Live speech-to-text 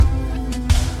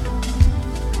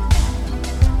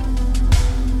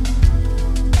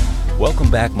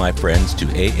back, my friends, to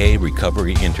AA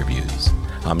Recovery Interviews.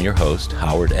 I'm your host,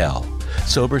 Howard L.,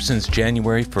 sober since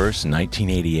January 1st,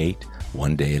 1988,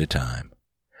 one day at a time.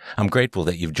 I'm grateful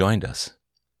that you've joined us.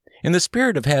 In the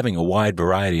spirit of having a wide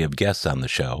variety of guests on the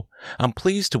show, I'm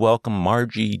pleased to welcome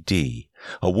Margie D.,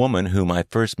 a woman whom I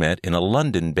first met in a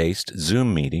London-based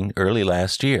Zoom meeting early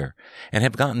last year and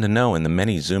have gotten to know in the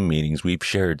many Zoom meetings we've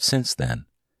shared since then.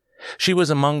 She was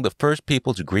among the first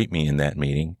people to greet me in that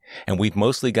meeting, and we've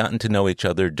mostly gotten to know each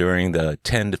other during the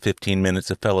 10 to 15 minutes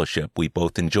of fellowship we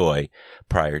both enjoy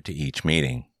prior to each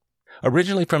meeting.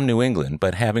 Originally from New England,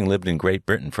 but having lived in Great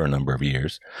Britain for a number of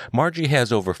years, Margie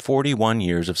has over 41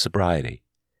 years of sobriety.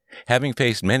 Having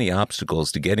faced many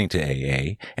obstacles to getting to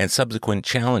AA and subsequent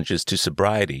challenges to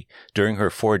sobriety during her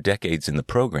 4 decades in the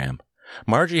program,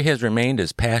 Margie has remained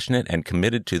as passionate and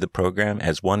committed to the program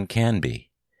as one can be.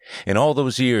 In all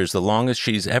those years, the longest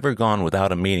she's ever gone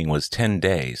without a meeting was 10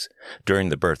 days during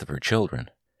the birth of her children.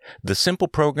 The simple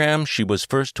program she was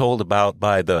first told about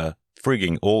by the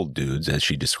frigging old dudes, as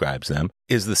she describes them,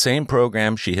 is the same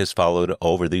program she has followed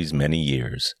over these many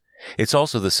years. It's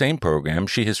also the same program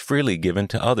she has freely given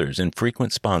to others in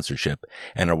frequent sponsorship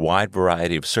and a wide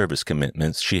variety of service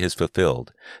commitments she has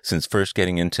fulfilled since first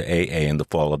getting into AA in the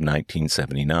fall of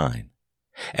 1979.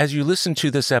 As you listen to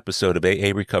this episode of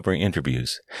AA Recovery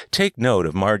Interviews, take note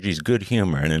of Margie's good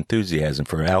humor and enthusiasm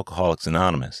for Alcoholics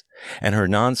Anonymous and her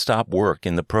nonstop work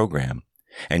in the program,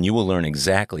 and you will learn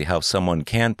exactly how someone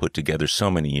can put together so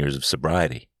many years of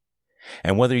sobriety.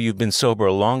 And whether you've been sober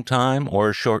a long time or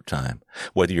a short time,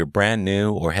 whether you're brand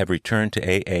new or have returned to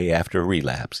AA after a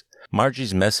relapse,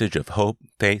 Margie's message of hope,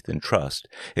 faith, and trust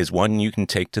is one you can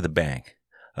take to the bank,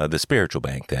 the spiritual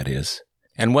bank, that is.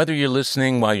 And whether you're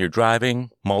listening while you're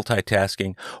driving,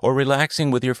 multitasking, or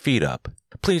relaxing with your feet up,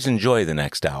 please enjoy the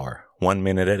next hour, 1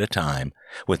 minute at a time,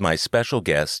 with my special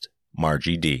guest,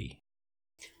 Margie D.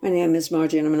 My name is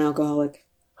Margie, and I'm an alcoholic.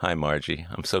 Hi, Margie.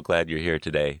 I'm so glad you're here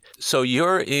today. So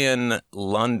you're in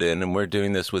London, and we're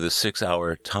doing this with a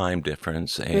 6-hour time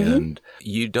difference, and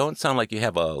you don't sound like you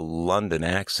have a London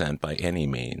accent by any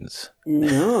means.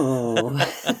 No.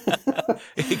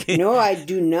 No, I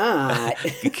do not.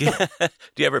 Do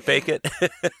you ever fake it?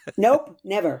 Nope,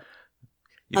 never.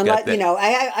 Unless,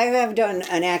 I have done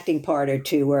an acting part or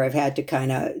two where I've had to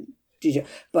kind of,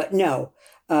 but no.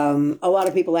 A lot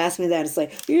of people ask me that. It's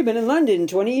like, you've been in London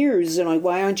 20 years. And like,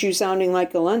 why aren't you sounding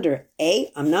like a Londoner?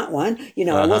 A, I'm not one.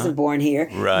 I wasn't born here.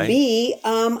 Right. B,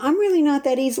 I'm really not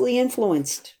that easily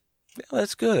influenced. Well,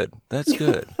 that's good. That's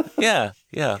good. Yeah.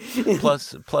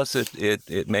 Plus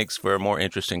it makes for a more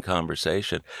interesting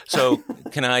conversation. So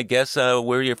can I guess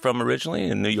where you're from originally?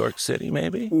 In New York City,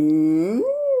 maybe? New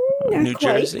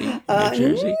Jersey? New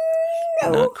Jersey?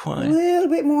 No, not quite. A little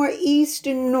bit more east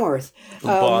and north.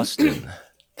 Boston.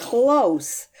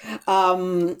 Close.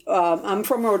 I'm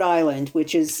from Rhode Island,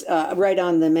 which is right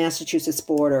on the Massachusetts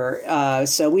border.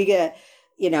 So we get,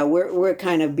 we're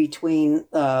kind of between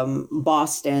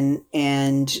Boston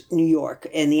and New York,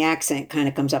 and the accent kind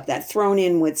of comes up that thrown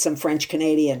in with some French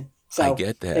Canadian. So, I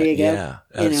get that. There you go.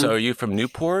 Yeah. So are you from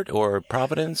Newport or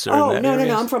Providence? Or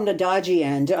No. I'm from the dodgy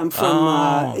end. I'm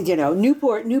from,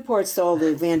 Newport. Newport's all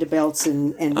the Vanderbilts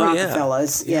and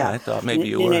Rockefellers. Yeah, I thought maybe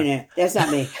you were. No. That's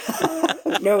not me.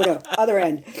 No. Other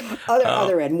end.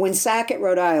 Other end. Woonsocket,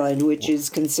 Rhode Island, which is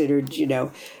considered,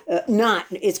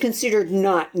 it's considered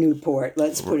not Newport.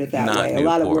 Let's put it that way. Newport. A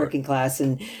lot of working class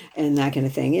and that kind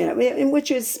of thing. And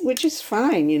which is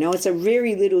fine. It's a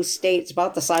very little state. It's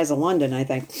about the size of London, I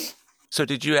think. So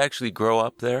did you actually grow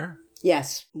up there?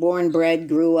 Yes. Born, bred,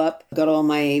 grew up, got all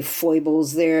my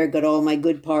foibles there, got all my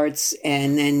good parts.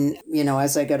 And then,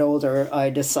 as I got older, I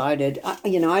decided, I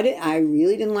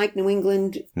really didn't like New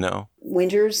England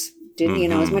winters.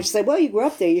 Didn't, as much as I, you grew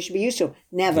up there, you should be used to them.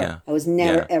 Never. Yeah. I was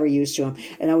never, ever used to them.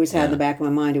 And I always had in the back of my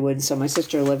mind I would. So my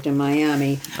sister lived in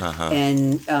Miami.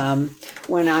 And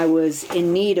when I was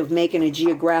in need of making a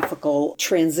geographical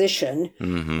transition,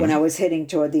 when I was heading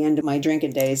toward the end of my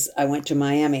drinking days, I went to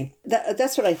Miami.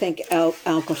 That's what I think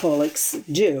alcoholics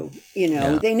do.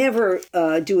 They never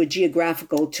do a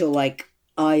geographical till like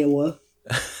Iowa.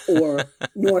 Or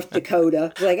North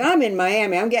Dakota. Like, I'm in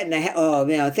Miami. I'm getting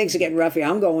things are getting rough here.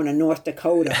 I'm going to North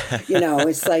Dakota.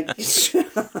 It's like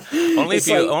only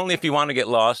if you want to get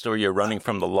lost or you're running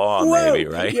from the law, maybe,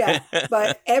 right? Yeah.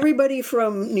 But everybody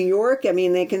from New York,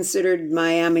 they considered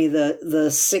Miami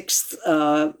the sixth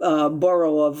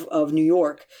borough of New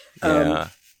York.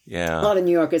 Yeah. A lot of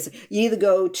New Yorkers. You might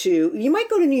go to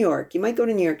New York. You might go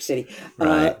to New York City.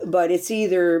 Right. But it's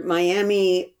either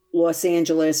Miami Los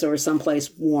Angeles or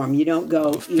someplace warm. You don't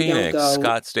go. Phoenix,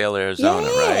 Scottsdale, Arizona,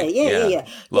 right? Yeah.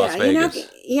 Las Vegas.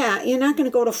 You're not going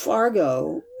to go to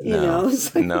Fargo. You know,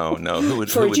 it's like, no. Who would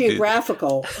for who would do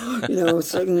geographical?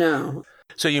 It's like no.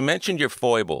 So you mentioned your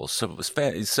foibles.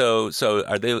 So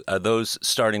are those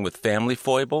starting with family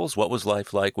foibles? What was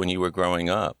life like when you were growing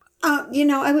up?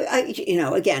 Again,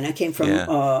 I came from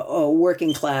a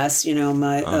working class,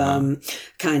 my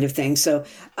kind of thing. So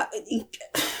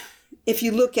if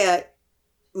you look at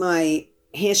my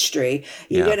history,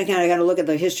 you got to look at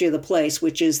the history of the place,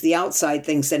 which is the outside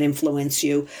things that influence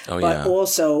you, but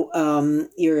also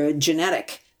your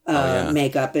genetic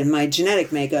makeup. And my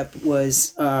genetic makeup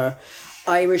was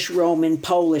Irish, Roman,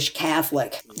 Polish,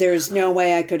 Catholic. There's no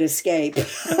way I could escape.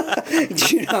 They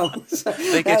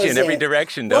get you in every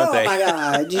direction, don't they? Oh my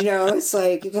God! It's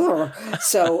like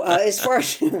so. As far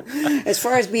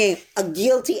as being a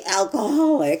guilty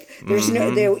alcoholic, there's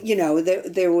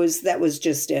that was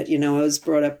just it. I was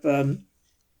brought up.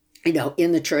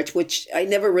 In the church, which I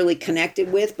never really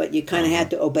connected with, but you kind of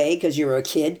had to obey because you were a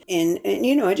kid. And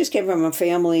I just came from a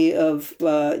family of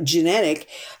genetic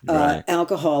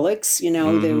alcoholics.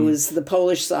 There was the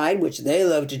Polish side, which they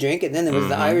loved to drink, and then there was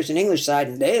the Irish and English side,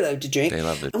 and they loved to drink. They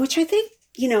loved it. Which I think,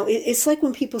 it's like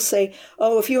when people say,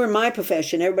 oh, if you were in my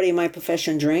profession, everybody in my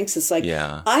profession drinks. It's like,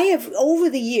 I have, over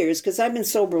the years, because I've been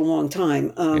sober a long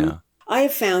time, I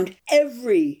have found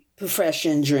every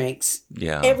profession drinks.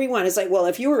 Yeah. Everyone is like, well,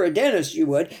 if you were a dentist, you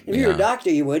would. If you were a doctor,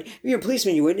 you would. If you were a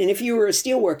policeman, you would. And if you were a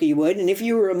steel worker, you would. And if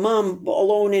you were a mom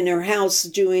alone in her house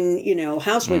doing,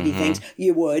 houseworky things,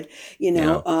 you would.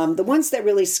 The ones that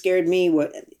really scared me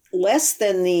were less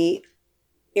than the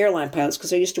airline pilots,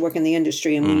 because I used to work in the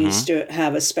industry, and we used to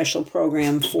have a special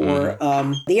program for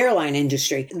the airline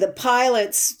industry. The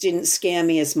pilots didn't scare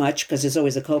me as much because there's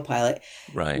always a co-pilot.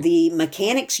 Right. The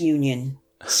mechanics union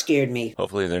scared me.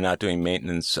 Hopefully they're not doing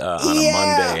maintenance on a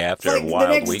Monday after a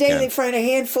wild weekend. The next day they find a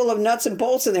handful of nuts and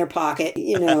bolts in their pocket,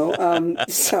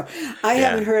 So I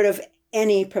haven't heard of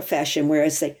any profession where I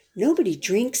say, nobody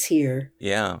drinks here.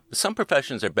 Yeah. Some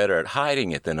professions are better at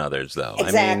hiding it than others, though.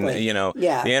 Exactly. I mean,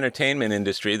 the entertainment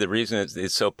industry, the reason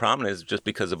it's so prominent is just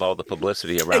because of all the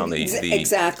publicity around the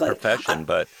profession.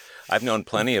 But I've known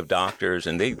plenty of doctors,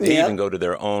 and they even go to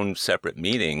their own separate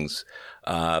meetings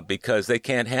because they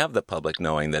can't have the public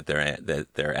knowing that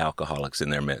they're alcoholics in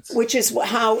their midst. Which is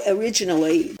how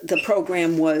originally the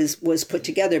program was put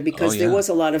together, because there was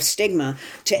a lot of stigma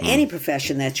to any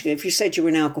profession that if you said you were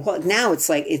an alcoholic. Now it's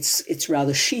like it's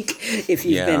rather chic if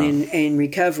you've been in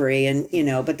recovery, and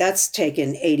but that's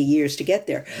taken 80 years to get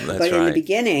there. But in the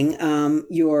beginning,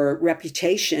 your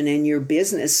reputation and your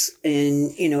business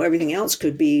and everything else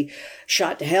could be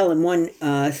shot to hell in one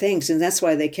things, and that's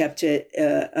why they kept it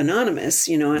anonymous.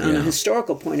 On a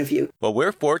historical point of view. Well,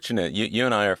 we're fortunate. You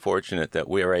and I are fortunate that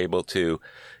we are able to.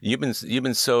 You've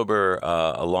been sober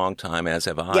a long time, as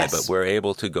have I. Yes. But we're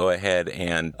able to go ahead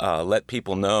and let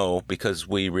people know, because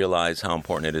we realize how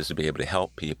important it is to be able to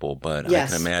help people. But I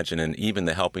can imagine, in even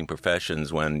the helping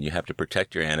professions, when you have to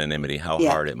protect your anonymity, how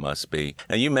hard it must be.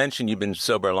 Now, you mentioned you've been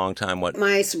sober a long time. What?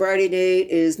 My sobriety date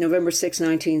is November 6,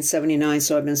 1979.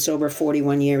 So I've been sober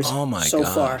 41 years. Oh my so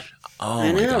gosh. far. Oh,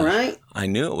 I know, gosh. Right? I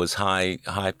knew it was high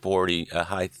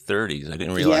 30s. I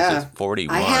didn't realize it's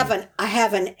 41. I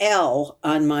have an L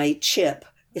on my chip.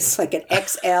 It's like an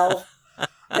XL.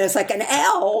 And it's like an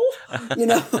L,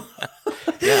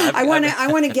 I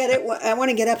want to get it. I want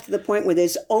to get up to the point where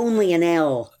there's only an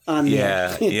L on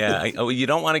there. Yeah. You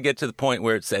don't want to get to the point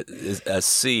where it's a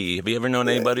C. Have you ever known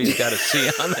anybody who's got a C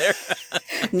on there?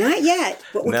 Not yet,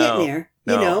 but we're getting there.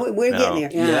 We're getting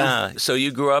there. Yeah. So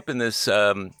you grew up in this.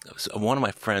 One of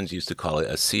my friends used to call it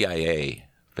a CIA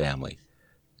family.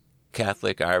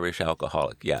 Catholic, Irish,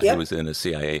 alcoholic. Yeah, he was in a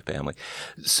CIA family.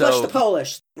 So, plus the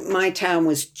Polish. My town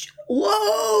was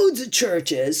loads of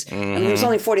churches. I mean, there was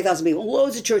only 40,000 people.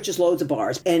 Loads of churches, loads of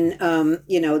bars. And,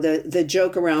 the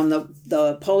joke around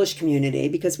the Polish community,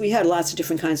 because we had lots of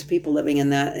different kinds of people living in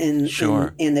that, in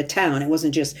the town. It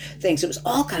wasn't just things. It was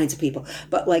all kinds of people.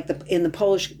 But like in the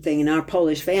Polish thing, in our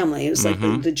Polish family, it was like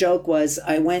the joke was,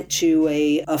 I went to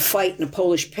a fight and a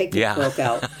Polish picnic broke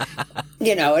out.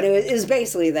 And it was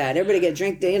basically that. Everybody get a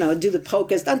drink, do the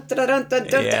polkas, dun, dun, dun, dun,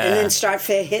 dun, and then start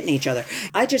hitting each other.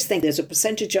 I just think there's a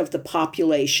percentage of the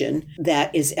population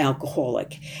that is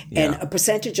alcoholic, and a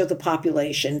percentage of the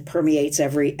population permeates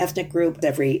every ethnic group,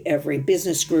 every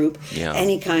business group,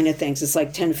 any kind of things. It's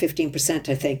like 10 to 15%,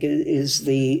 I think, is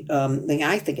the thing.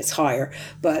 I think it's higher,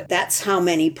 but that's how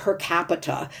many per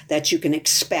capita that you can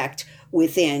expect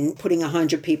within putting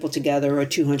 100 people together or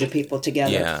 200 people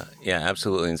together. Yeah,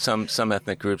 absolutely. And some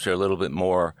ethnic groups are a little bit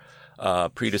more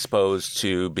predisposed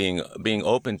to being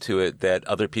open to it that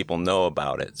other people know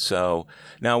about it. So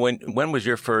now, when was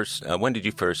your first? When did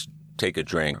you first take a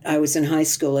drink? I was in high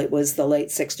school. It was the late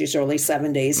 60s, early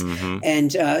 70s.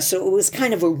 And so it was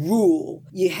kind of a rule.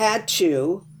 You had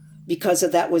to, because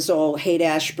of that was all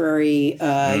Haight-Ashbury,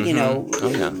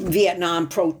 Vietnam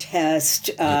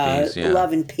protest, hippies,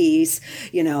 love and peace,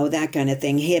 that kind of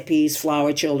thing, hippies,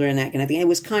 flower children, that kind of thing. It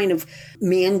was kind of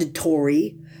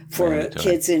mandatory for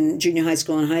kids in junior high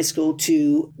school and high school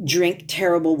to drink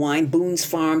terrible wine, Boone's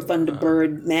Farm,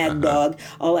 Thunderbird, Mad Dog,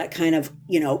 all that kind of,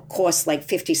 cost like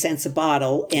 50 cents a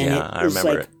bottle. And it was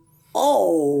like,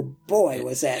 oh boy,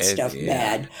 was that stuff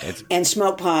bad. And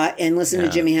smoke pot and listen to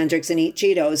Jimi Hendrix and eat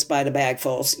Cheetos by the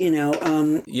bagfuls,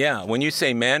 Yeah, when you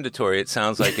say mandatory, it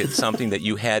sounds like it's something that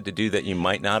you had to do that you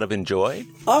might not have enjoyed.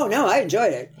 Oh, no, I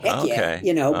enjoyed it. Heck yeah.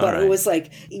 But it was like,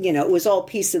 it was all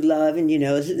peace and love and,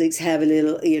 let's have a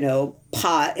little,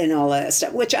 pot and all that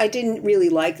stuff, which I didn't really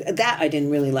like. I didn't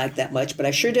really like that much, but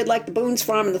I sure did like the Boone's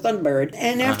Farm and the Thunderbird.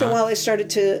 And after a while, I started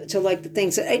to like the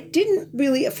things. It didn't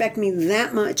really affect me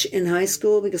that much in high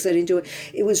school because I didn't do it.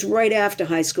 It was right after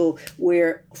high school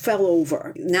where it fell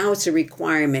over. Now it's a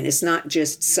requirement. It's not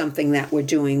just something that we're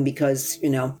doing because,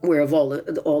 where have all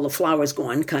the flowers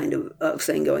gone kind of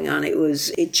thing going on.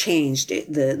 It changed.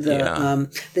 The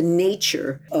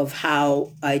nature of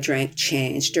how I drank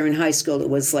changed. During high school, it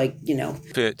was like,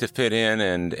 to fit in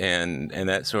and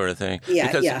that sort of thing.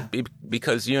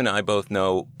 Because you and I both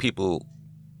know people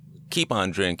keep on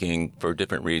drinking for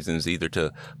different reasons, either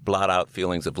to blot out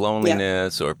feelings of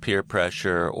loneliness or peer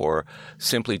pressure or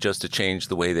simply just to change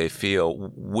the way they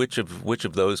feel. Which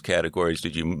of those categories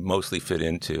did you mostly fit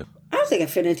into? I don't think I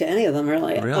fit into any of them,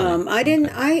 really. I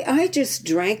didn't. I just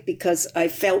drank because I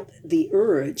felt the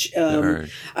urge. I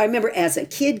remember as a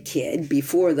kid,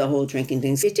 before the whole drinking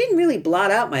things, it didn't really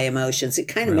blot out my emotions. It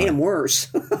kind of made them worse.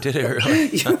 Did it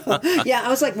really? Yeah, I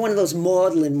was like one of those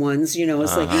maudlin ones.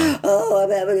 It's like, oh, I'm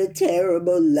having a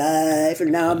terrible life,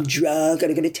 and now I'm drunk, and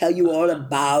I'm going to tell you all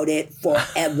about it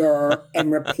forever and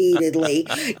repeatedly.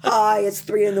 Hi, it's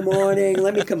 3 a.m.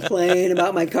 Let me complain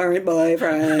about my current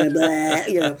boyfriend.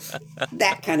 Blah,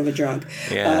 that kind of a drunk.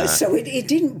 So it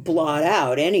didn't blot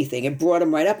out anything. It brought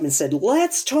him right up and said,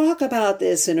 let's talk about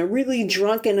this in a really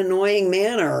drunken, annoying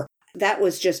manner. That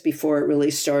was just before it really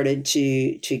started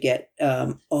to get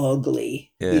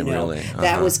ugly. Really?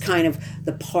 That was kind of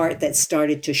the part that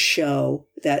started to show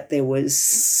that there was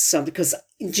something. Because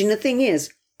the thing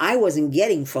is, I wasn't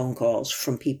getting phone calls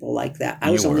from people like that.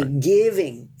 I was only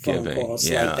giving phone calls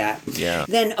like that. Yeah.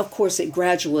 Then, of course, it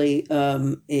gradually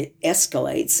it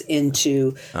escalates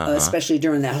into, especially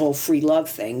during that whole free love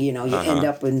thing. You end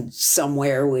up in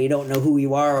somewhere where you don't know who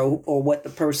you are or what the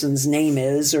person's name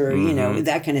is, or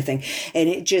that kind of thing. And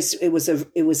it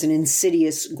was an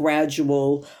insidious,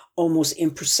 gradual, almost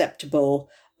imperceptible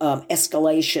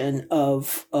escalation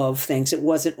of things. It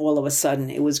wasn't all of a sudden.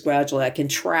 It was gradual. I can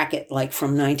track it like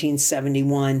from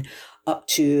 1971 up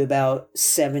to about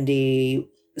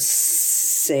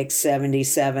 76,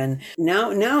 77.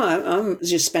 Now I'm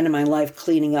just spending my life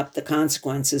cleaning up the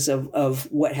consequences of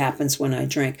what happens when I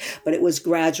drink. But it was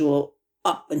gradual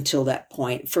up until that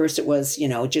point. First it was,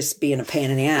 just being a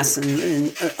pain in the ass.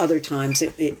 And other times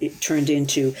it turned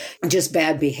into just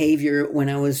bad behavior when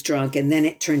I was drunk. And then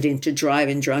it turned into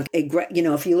driving drunk.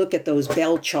 If you look at those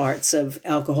Bell charts of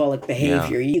alcoholic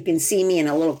behavior, you can see me in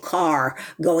a little car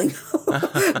going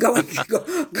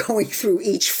through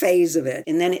each phase of it.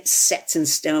 And then it sets in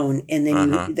stone. And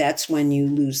then that's when you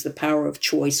lose the power of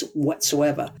choice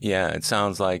whatsoever. Yeah. It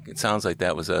sounds like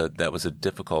that was a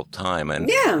difficult time.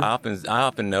 And I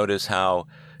often notice how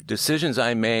decisions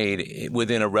I made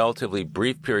within a relatively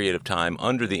brief period of time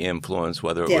under the influence,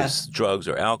 whether it was drugs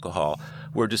or alcohol,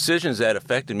 were decisions that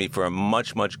affected me for a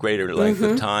much, much greater length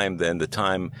of time than the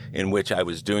time in which I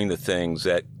was doing the things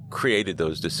that created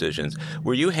those decisions.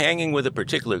 Were you hanging with a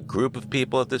particular group of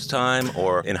people at this time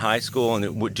or in high school?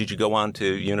 And did you go on to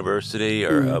university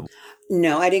or...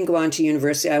 No, I didn't go on to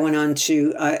university. I went on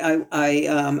to, I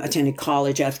attended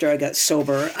college after I got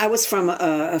sober. I was from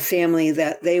a family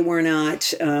that they were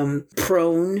not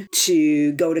prone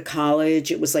to go to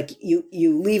college. It was like you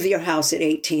leave your house at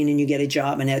 18 and you get a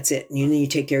job and that's it. And you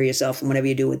take care of yourself, and whatever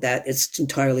you do with that, it's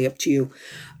entirely up to you.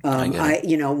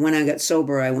 When I got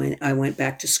sober, I went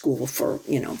back to school for,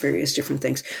 various different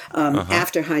things.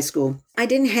 After high school, I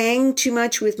didn't hang too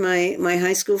much with my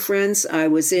high school friends. I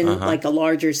was in like a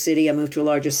larger city. I moved to a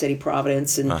larger city,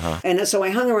 Providence. And so I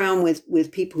hung around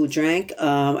with people who drank.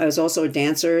 I was also a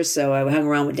dancer. So I hung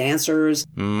around with dancers.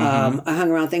 I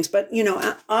hung around things, but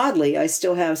oddly, I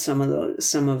still have some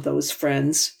of those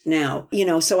friends now,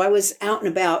 so I was out and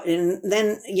about, and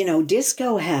then,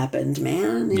 disco happened,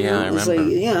 man. I remember.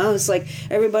 It was like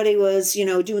everybody was,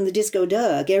 doing the disco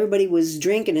duck. Everybody was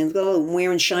drinking and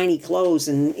wearing shiny clothes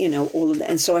and, all of that.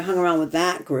 And so I hung around with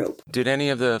that group. Did any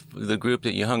of the group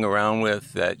that you hung around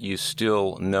with that you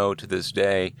still know to this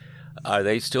day, are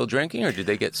they still drinking, or did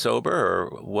they get sober, or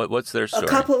what's their story? A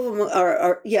couple of them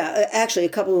are actually a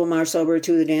couple of them are sober.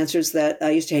 Two of the dancers that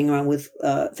I used to hang around with,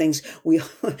 things, we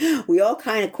all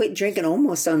kind of quit drinking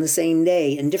almost on the same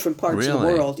day in different parts of the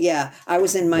world. Yeah. I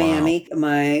was in Miami. Wow.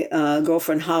 My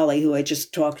girlfriend Holly, who I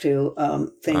just talked to,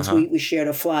 we shared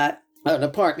a flat. An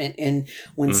apartment in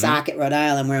Woonsocket, Rhode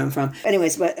Island, where I'm from.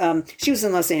 Anyways, but she was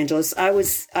in Los Angeles. I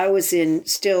was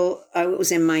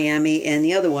in Miami, and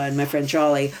the other one, my friend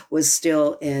Charlie, was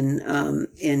still in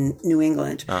New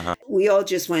England. We all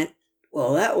just went,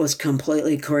 well, that was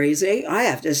completely crazy. I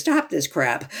have to stop this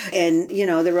crap. And,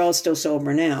 they're all still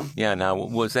sober now. Yeah. Now,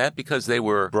 was that because they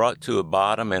were brought to a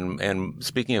bottom? And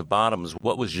speaking of bottoms,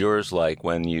 what was yours like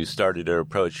when you started to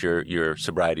approach your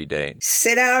sobriety date?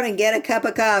 Sit down and get a cup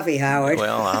of coffee, Howard.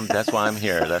 Well, that's why I'm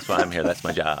here. That's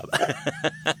my job.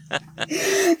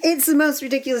 It's the most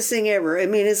ridiculous thing ever. I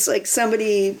mean, it's like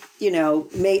somebody,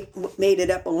 made it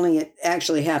up, only it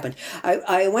actually happened.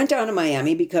 I went down to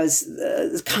Miami because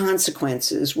the consequences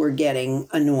were getting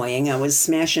annoying. I was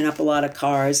smashing up a lot of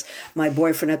cars. My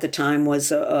boyfriend at the time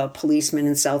was a policeman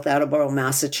in South Attleboro,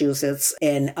 Massachusetts,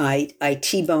 and I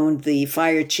T-boned the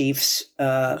fire chief's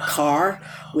car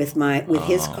with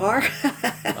his car.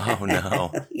 Oh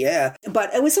no! Yeah,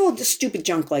 but it was all just stupid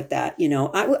junk like that.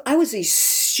 I was a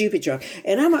stupid drunk,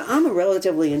 and I'm a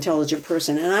relatively intelligent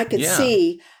person, and I could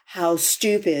see how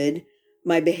stupid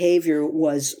my behavior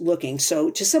was looking. So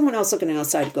to someone else looking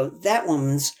outside, go, that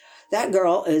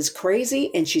girl is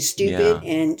crazy and she's stupid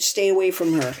and stay away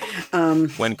from her.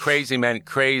 When crazy meant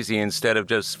crazy instead of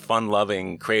just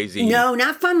fun-loving crazy. No,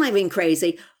 not fun-loving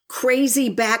crazy. Crazy,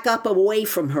 back up away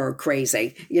from her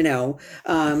crazy.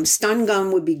 Stun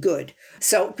gun would be good.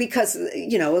 So because,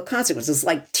 the consequences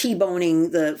like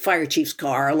T-boning the fire chief's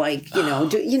car, all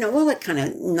that kind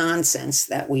of nonsense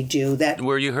that we do.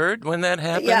 Were you hurt when that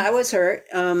happened? Yeah, I was hurt.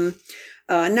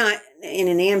 Not in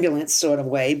an ambulance sort of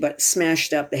way, but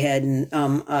smashed up the head. And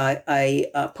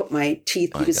I put my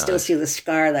teeth, you can still see the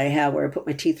scar that I have where I put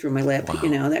my teeth through my lip,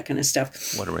 that kind of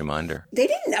stuff. What a reminder. They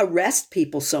didn't arrest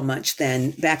people so much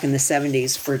then, back in the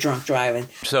 70s, for drunk driving.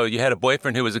 So you had a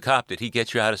boyfriend who was a cop. Did he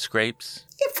get you out of scrapes?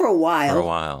 Yeah, for a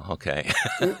while. Okay.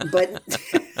 But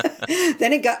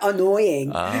then it got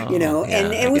annoying,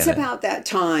 and it was about that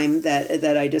time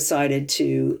that I decided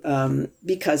to,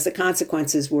 because the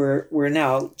consequences were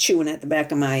now chewing at the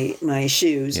back of my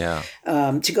shoes, to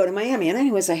go to Miami. And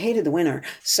anyways, I hated the winter.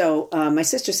 So my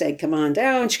sister said, come on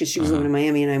down, because she was living in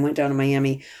Miami, and I went down to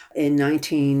Miami in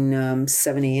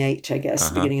 1978, I guess,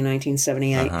 beginning of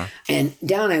 1978. And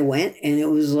down I went, and it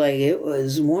was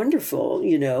wonderful,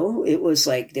 It was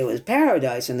like there was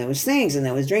paradise, and there was things, and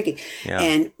there was drinking. Yeah.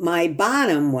 And my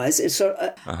bottom was,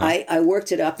 I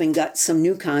worked it up and got some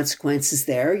new consequences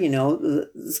there,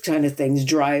 this kind of things,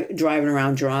 driving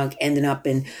around drunk, ending up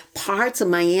in parts of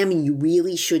Miami you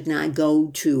really should not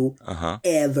go to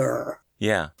ever.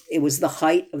 Yeah. It was the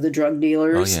height of the drug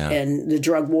dealers and the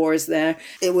drug wars there.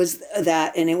 It was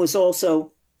that, and it was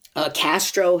also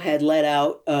Castro had let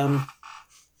out,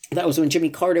 that was when Jimmy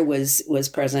Carter was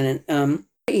president.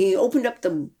 He opened up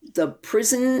the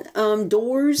prison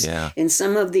doors in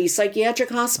some of the psychiatric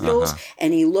hospitals,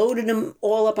 and he loaded them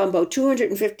all up on about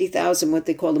 250,000, what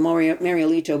they call the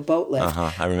Marielito boat lift.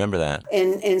 I remember that.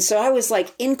 And so I was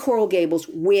like in Coral Gables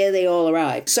where they all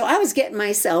arrived. So I was getting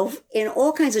myself in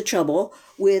all kinds of trouble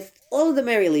with all of the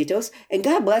Marielitos, and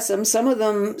God bless them. Some of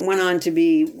them went on to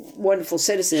be wonderful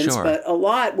citizens, but a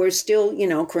lot were still,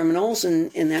 criminals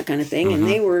and that kind of thing. And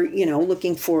they were,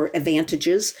 looking for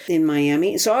advantages in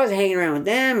Miami. So I was hanging around with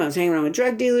them. I was hanging around with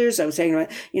drug dealers. I was hanging around,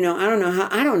 I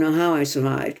don't know how I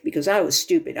survived, because I was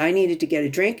stupid. I needed to get a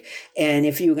drink. And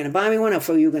if you were going to buy me one, or if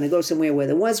you were going to go somewhere where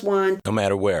there was one. No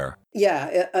matter where.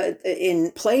 Yeah,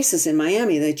 in places in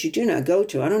Miami that you do not go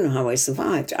to. I don't know how I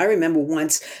survived. I remember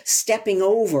once stepping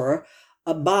over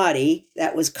a body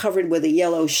that was covered with a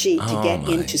yellow sheet to get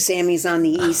into Sammy's on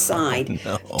the east side.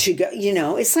 To go,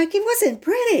 it's like, it wasn't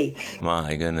pretty.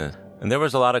 My goodness. And there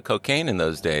was a lot of cocaine in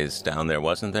those days down there,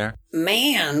 wasn't there?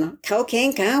 Man,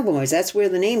 Cocaine Cowboys, that's where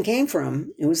the name came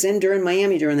from. It was during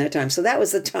Miami during that time. So that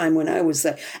was the time when I was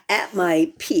at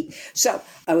my peak. So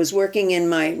I was working in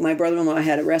my brother-in-law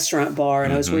had a restaurant bar,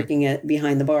 and I was working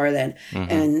behind the bar then.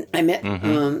 And I met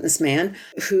this man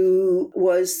who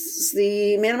was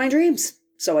the man of my dreams.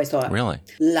 So I thought, really?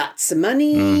 Lots of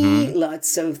money,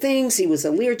 lots of things. He was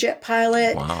a Learjet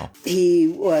pilot. Wow. He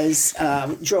was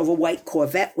drove a white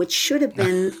Corvette, which should have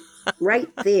been right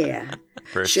there.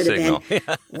 First should have been,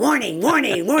 warning,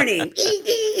 warning, warning,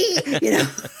 you know,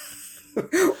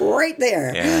 right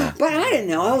there. Yeah. But I didn't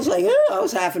know. I was like, I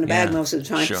was half in the bag most of the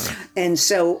time. Sure. And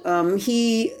so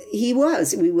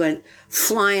we went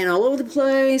flying all over the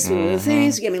place,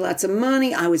 things, he gave me lots of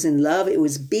money. I was in love. It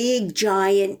was big,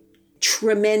 giant,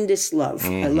 tremendous love.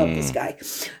 I love this guy.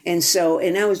 And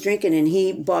I was drinking, and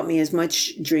he bought me as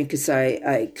much drink as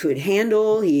I could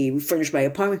handle. He furnished my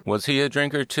apartment. Was he a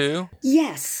drinker too?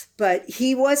 Yes, but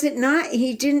he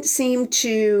didn't seem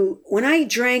to, when I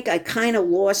drank, I kind of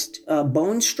lost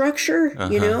bone structure,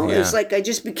 you know? Yeah. It was like I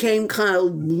just became kind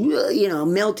of,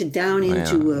 melted down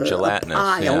into a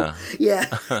pile. Yeah.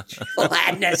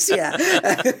 Gelatinous, yeah.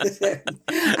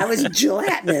 I was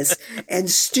gelatinous and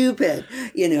stupid,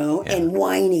 and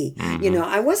whiny.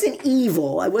 I wasn't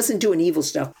evil. I wasn't doing evil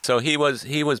stuff. So he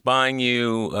was buying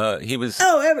you,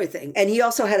 everything. And he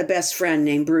also had a best friend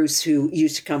named Bruce who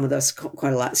used to come with us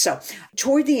quite a lot. So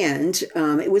toward the end,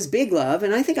 it was big love,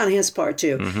 and I think on his part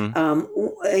too.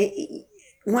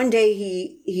 One day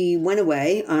he went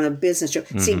away on a business trip.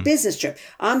 See, business trip.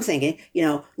 I'm thinking,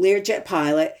 Learjet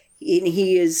pilot. And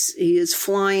he is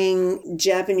flying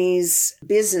Japanese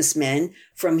businessmen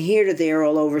from here to there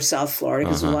all over South Florida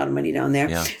because there's a lot of money down there.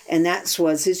 Yeah. And that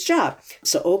was his job.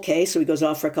 So he goes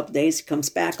off for a couple of days. He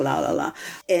comes back, la, la, la.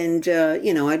 And,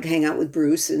 I'd hang out with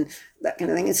Bruce and that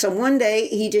kind of thing. And so one day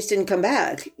he just didn't come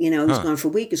back. He was gone for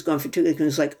a week. He was gone for 2 weeks. And it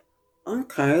was like,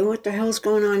 okay, what the hell's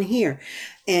going on here?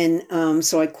 And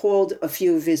so I called a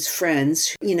few of his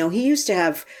friends. He used to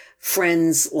have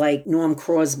friends like Norm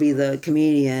Crosby, the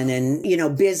comedian, and,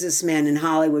 businessmen in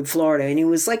Hollywood, Florida. And he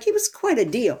was quite a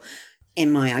deal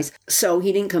in my eyes. So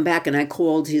he didn't come back, and I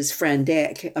called his friend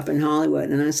Dick up in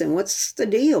Hollywood, and I said, what's the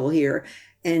deal here?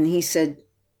 And he said,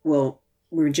 well,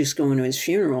 we're just going to his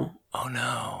funeral. Oh,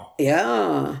 no.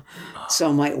 Yeah. So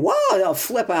I'm like, whoa, they'll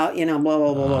flip out, blah,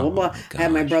 blah, blah, blah, blah. I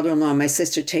had my brother-in-law and my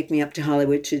sister take me up to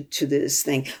Hollywood to this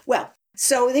thing. Well,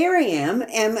 so there I am,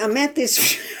 and I'm at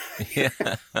this...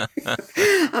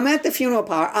 I'm at the funeral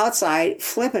parlor outside,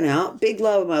 flipping out. Big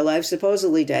love of my life,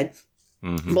 supposedly dead.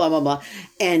 Blah, blah, blah.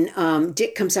 And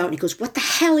Dick comes out and he goes, what the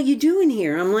hell are you doing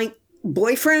here? I'm like,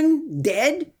 boyfriend,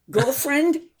 dead,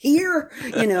 girlfriend, here,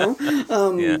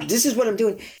 this is what I'm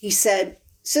doing. He said,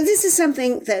 so this is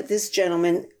something that this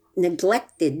gentleman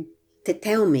neglected to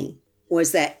tell me,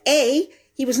 was that A,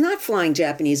 he was not flying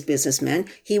Japanese businessmen.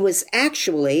 He was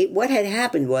actually, what had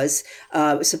happened was,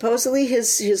 supposedly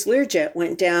his Learjet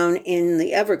went down in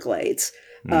the Everglades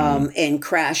and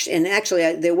crashed. And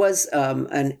actually, there was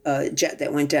a jet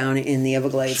that went down in the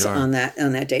Everglades on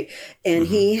that date. And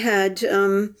he had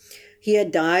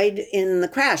died in the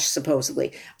crash,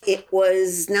 supposedly. It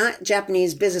was not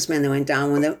Japanese businessmen that went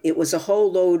down with him. It was a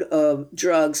whole load of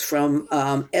drugs from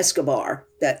Escobar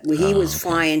that he was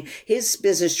flying. His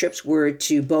business trips were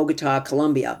to Bogota,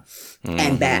 Colombia,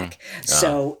 and back.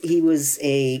 So he was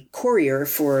a courier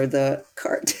for the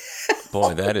cartel.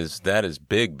 Boy, that is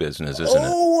big business, isn't it?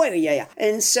 Oh, yeah.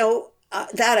 And so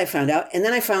that I found out. And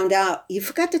then I found out, you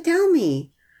forgot to tell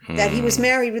me that he was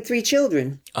married with 3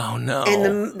 children. Oh, no.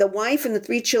 And the wife and the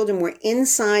 3 children were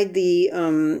inside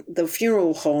the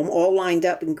funeral home, all lined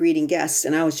up and greeting guests,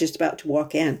 and I was just about to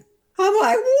walk in. I'm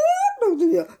like, what?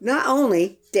 Not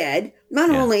only dead,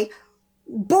 not only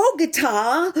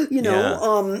Bogota,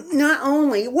 not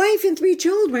only wife and 3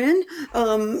 children,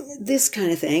 this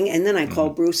kind of thing. And then I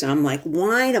called Bruce, and I'm like,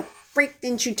 why the freak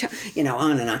didn't you tell,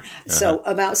 on and on. So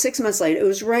about 6 months later, it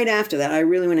was right after that, I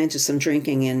really went into some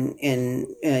drinking and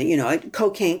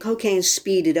cocaine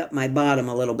speeded up my bottom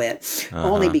a little bit,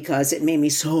 only because it made me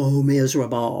so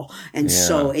miserable. And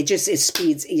so it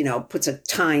speeds, puts a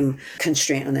time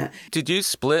constraint on that. Did you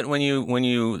split when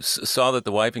you saw that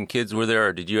the wife and kids were there,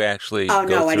 or did you actually go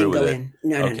through I didn't with go it? in.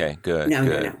 No. Okay, good.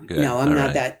 No, I'm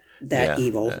not that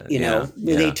evil,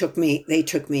 They took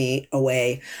me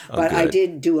away, but I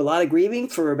did do a lot of grieving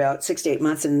for about 6 to 8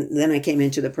 months, and then I came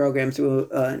into the program through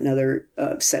another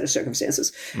set of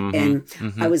circumstances. And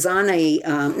I was on a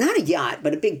not a yacht,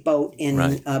 but a big boat in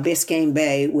Biscayne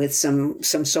Bay with some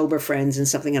sober friends and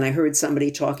something, and I heard somebody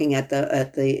talking at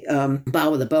the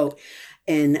bow of the boat.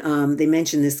 And they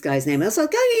mentioned this guy's name. I was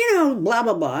like, oh, blah,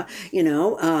 blah, blah.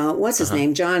 What's his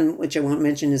name? John, which I won't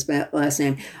mention his last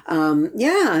name.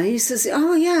 Yeah, he says,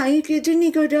 oh, yeah, didn't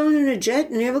he go down in a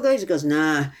jet in Everglades? He goes,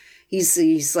 nah. He's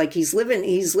living,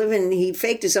 he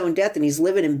faked his own death and he's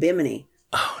living in Bimini.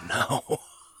 Oh, no.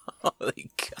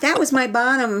 Holy God. That was my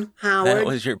bottom, Howard. That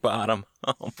was your bottom.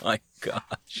 Oh, my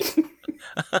gosh.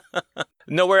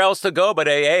 Nowhere else to go but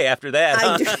AA after that.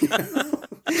 Huh?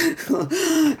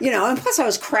 And plus I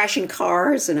was crashing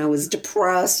cars and I was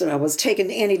depressed and I was taking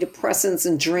antidepressants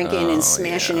and drinking and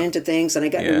smashing into things. And I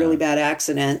got in a really bad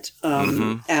accident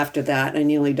after that. I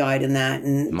nearly died in that.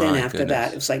 And then after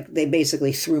that, it was like they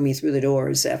basically threw me through the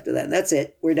doors after that. That's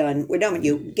it. We're done. We're done with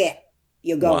you.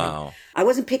 You're going. Wow. I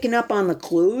wasn't picking up on the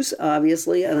clues,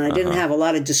 obviously, and I didn't have a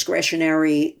lot of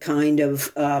discretionary kind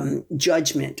of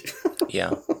judgment.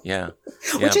 Yeah.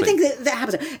 Which I think that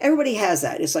happens. Everybody has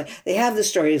that. It's like they have the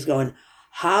stories going,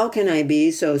 how can I be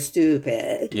so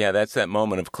stupid? Yeah, that's that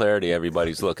moment of clarity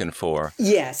everybody's looking for.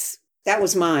 Yes, that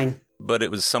was mine. But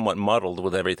it was somewhat muddled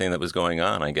with everything that was going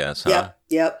on, I guess, huh?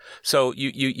 Yep. So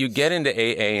you get into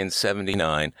AA in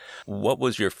 79. What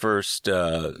was your first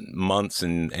months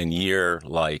and year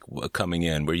like coming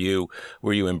in? Were you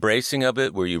embracing of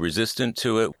it? Were you resistant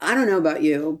to it? I don't know about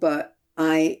you, but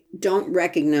I don't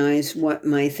recognize what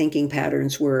my thinking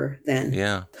patterns were then.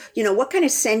 Yeah. What kind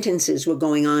of sentences were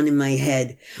going on in my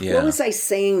head? Yeah. What was I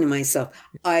saying to myself?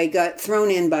 I got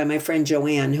thrown in by my friend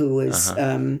Joanne, who was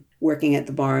working at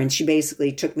the bar, and she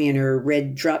basically took me in her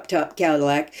red drop-top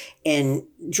Cadillac and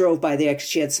drove by there because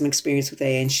she had some experience with AA,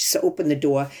 and she opened the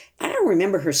door. I don't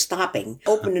remember her stopping.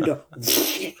 Open the door,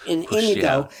 and in you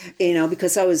go.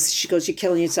 Because she goes, you're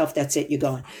killing yourself. That's it. You're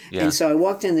going. Yeah. And so I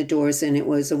walked in the doors, and it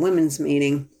was a women's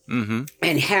meeting. Mm-hmm.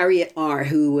 And Harriet R.,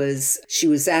 she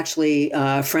was actually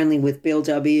friendly with Bill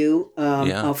W.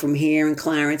 From here and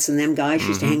Clarence and them guys. She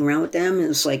used to hang around with them. And it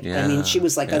was like, she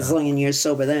was like a zillion years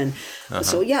sober then.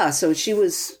 So she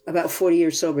was about 40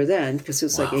 years sober then because it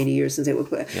was like 80 years since they were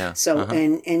put. Yeah. So,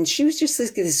 and she was just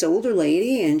this older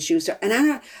lady and she was, and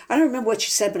I don't remember what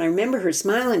she said, but I remember her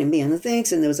smiling and being the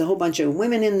things. And there was a whole bunch of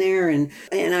women in there. And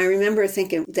I remember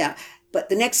thinking that. But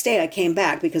the next day I came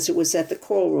back because it was at the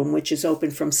Coral Room, which is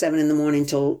open from 7 a.m.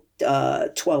 till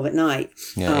 12 at night.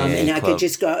 And I could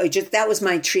just go, that was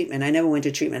my treatment. I never went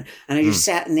to treatment. And I just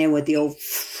sat in there with the old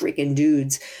freaking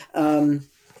dudes,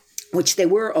 which they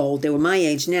were old. They were my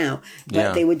age now.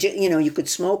 But they would just, you could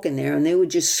smoke in there and they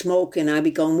would just smoke. And I'd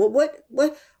be going,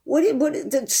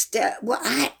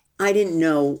 I didn't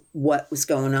know what was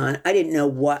going on. I didn't know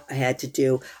what I had to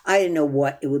do. I didn't know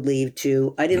what it would lead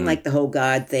to. I didn't like the whole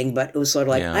God thing, but it was sort of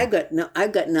like, I've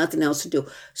got nothing else to do.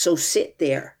 So sit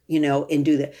there, and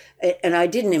do that. And I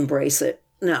didn't embrace it.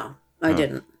 No, I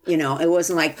didn't. It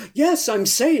wasn't like, yes, I'm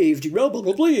saved, blah, blah,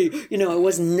 blah, blah. It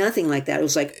was nothing like that. It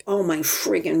was like, oh my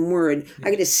freaking word.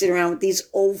 I got to sit around with these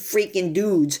old freaking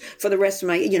dudes for the rest of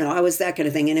my, I was that kind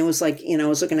of thing. And it was like, I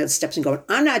was looking at the steps and going,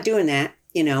 I'm not doing that,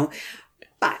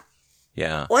 But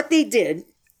what they did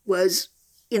was,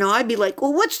 I'd be like,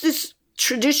 well, what's this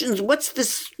traditions? What's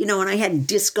this, and I had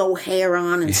disco hair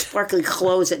on and sparkly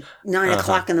clothes at 9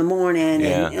 o'clock in the morning.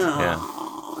 And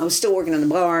I was still working on the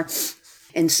bar.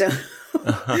 And so...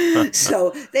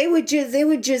 So they would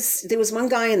just, there was one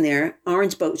guy in there,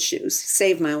 orange boat shoes,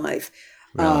 saved my life.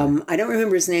 Really? I don't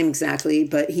remember his name exactly,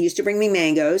 but he used to bring me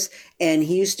mangoes and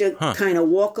he used to kind of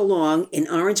walk along in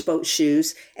orange boat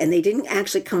shoes and they didn't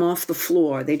actually come off the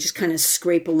floor. They just kind of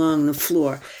scrape along the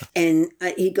floor. And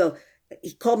he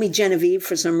called me Genevieve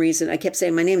for some reason. I kept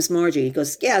saying, my name's Margie. He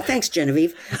goes, yeah, thanks,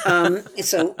 Genevieve.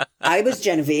 So I was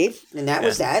Genevieve, and that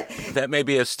was that. That may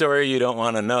be a story you don't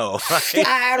want to know. Right?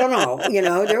 I don't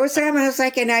know. There was time I was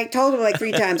like, and I told him like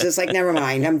 3 times, it's like, never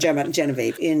mind, I'm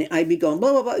Genevieve. And I'd be going,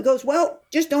 blah, blah, blah. He goes, well,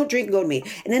 just don't drink and go to me.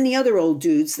 And then the other old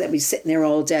dudes that be sitting there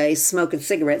all day smoking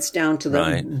cigarettes down to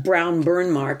the brown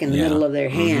burn mark in the middle of their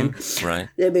hand. Right.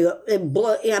 They'd be go, I'd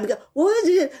be go,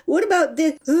 what about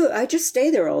this? I just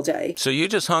stay there all day. So you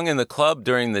just hung in the club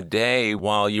during the day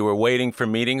while you were waiting for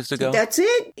meetings to go? That's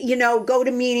it. Go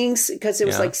to meetings because it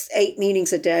was like 8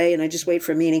 meetings a day and I just wait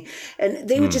for a meeting. And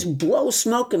they would just blow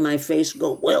smoke in my face and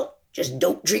go, well, just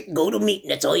don't drink and go to a meeting.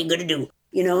 That's all you're going to do.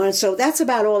 And so that's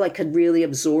about all I could really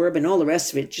absorb. And all the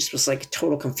rest of it just was like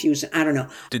total confusion. I don't know.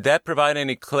 Did that provide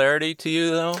any clarity to you,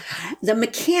 though? The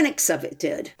mechanics of it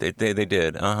did. They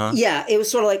did. Uh-huh. Yeah. It was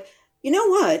sort of like, you know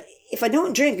what? If I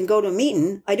don't drink and go to a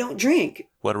meeting, I don't drink.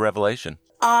 What a revelation.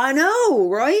 I know,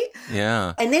 right?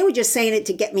 Yeah. And they were just saying it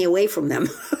to get me away from them.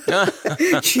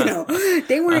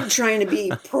 They weren't trying to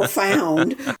be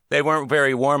profound. They weren't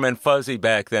very warm and fuzzy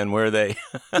back then, were they?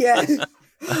 Yeah.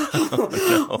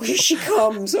 Oh, here she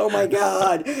comes. Oh my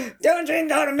God. Don't drink,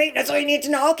 go to meeting. That's all you need to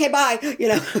know. Okay, bye.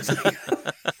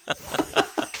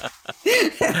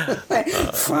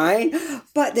 Fine.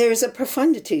 But there's a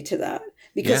profundity to that.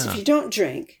 Because if you don't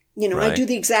drink, I do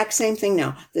the exact same thing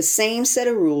now. The same set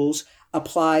of rules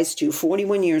applies to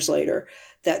 41 years later,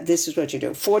 that this is what you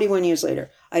do. 41 years later,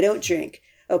 I don't drink.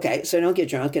 Okay, so I don't get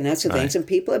drunk, and that's the thing. Some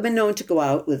people have been known to go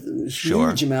out with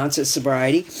huge amounts of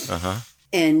sobriety.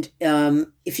 And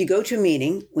if you go to a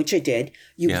meeting, which I did,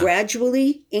 you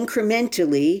gradually,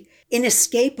 incrementally,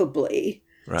 inescapably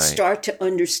start to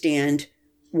understand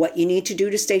what you need to do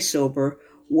to stay sober,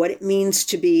 what it means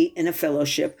to be in a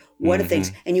fellowship, what are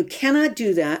things. And you cannot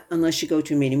do that unless you go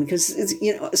to a meeting, because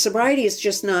sobriety is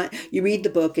just not, you read the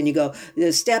book and you go,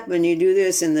 the step, and you do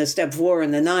this, and the step 4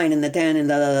 and the 9 and the 10 and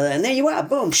and there you are,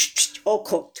 boom, all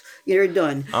cooked. You're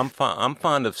done. I'm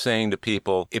fond of saying to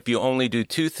people, if you only do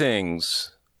two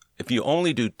things,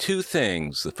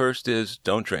 the first is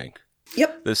don't drink.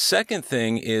 Yep. The second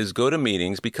thing is go to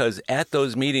meetings, because at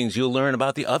those meetings, you'll learn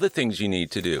about the other things you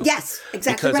need to do. Yes,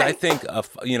 exactly. Because right. I think,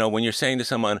 when you're saying to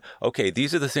someone, okay,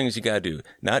 these are the things you got to do,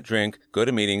 not drink, go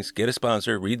to meetings, get a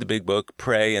sponsor, read the big book,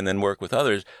 pray, and then work with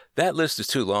others, that list is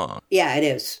too long. Yeah, it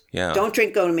is. Yeah. Don't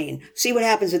drink, go to meeting. See what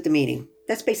happens at the meeting.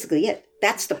 That's basically it.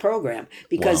 That's the program,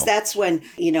 because that's when,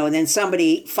 and then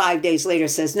somebody 5 days later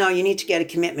says, no, you need to get a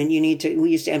commitment. We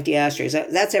used to empty ashtrays.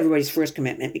 That's everybody's first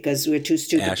commitment, because we're too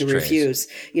stupid to refuse,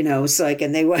 it's like,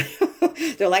 and they're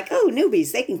like, oh,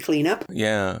 newbies, they can clean up.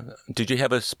 Yeah. Did you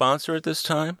have a sponsor at this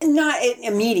time? Not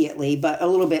immediately, but a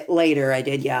little bit later I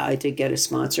did. Yeah, I did get a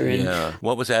sponsor. Yeah.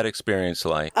 What was that experience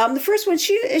like? The first one,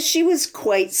 she was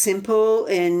quite simple,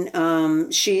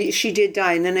 and she did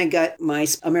die. And then I got my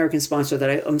American sponsor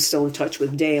that I'm still in touch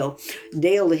with, Dale.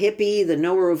 Dale, the hippie, the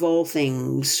knower of all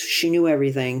things. She knew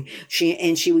everything.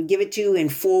 She would give it to you in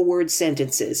 4-word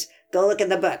sentences. Go look at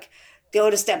the book. Go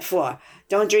to step 4.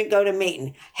 Don't drink, go to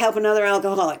meeting. Help another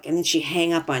alcoholic. And then she'd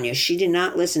hang up on you. She did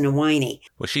not listen to whiny.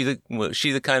 Was she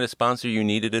the kind of sponsor you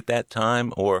needed at that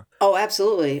time, or? Oh,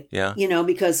 absolutely. Yeah.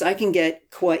 Because I can get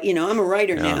quite, I'm a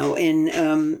writer now,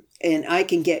 and I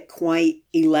can get quite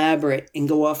elaborate and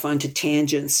go off onto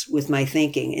tangents with my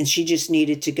thinking. And she just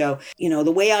needed to go,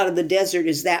 the way out of the desert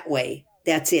is that way.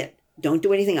 That's it. Don't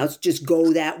do anything else. Just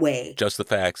go that way. Just the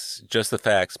facts. Just the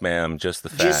facts, ma'am. Just the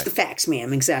facts. Just the facts,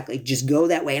 ma'am. Exactly. Just go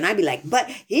that way. And I'd be like, but,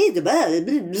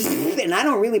 and I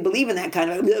don't really believe in that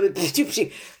kind of,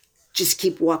 just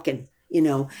keep walking,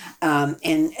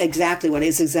 and exactly what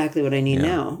I need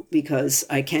now, because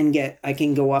I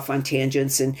can go off on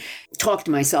tangents and talk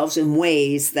to myself in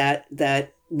ways that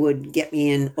would get me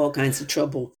in all kinds of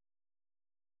trouble.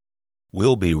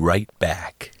 We'll be right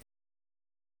back.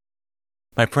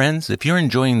 My friends, if you're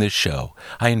enjoying this show,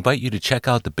 I invite you to check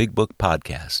out the Big Book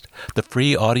Podcast, the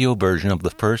free audio version of the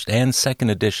first and second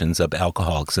editions of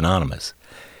Alcoholics Anonymous.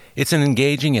 It's an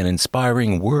engaging and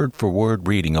inspiring word-for-word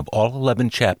reading of all 11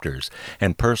 chapters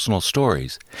and personal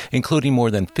stories, including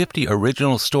more than 50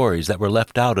 original stories that were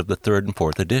left out of the third and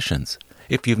fourth editions.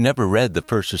 If you've never read the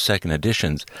first or second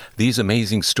editions, these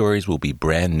amazing stories will be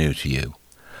brand new to you.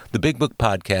 The Big Book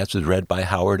Podcast is read by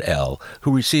Howard L.,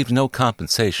 who receives no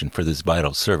compensation for this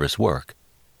vital service work.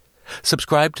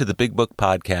 Subscribe to the Big Book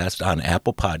Podcast on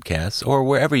Apple Podcasts or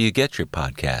wherever you get your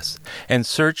podcasts, and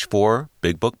search for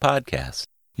Big Book Podcast.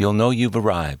 You'll know you've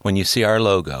arrived when you see our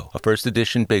logo, a first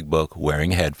edition Big Book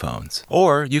wearing headphones.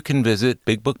 Or you can visit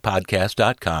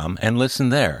bigbookpodcast.com and listen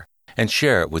there, and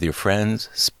share it with your friends,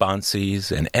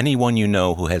 sponsees, and anyone you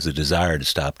know who has a desire to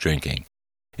stop drinking.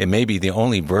 It may be the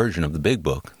only version of the Big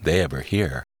Book they ever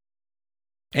hear.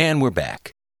 And we're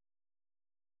back.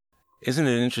 Isn't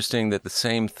it interesting that the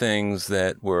same things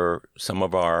that were some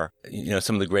of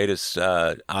the greatest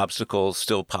obstacles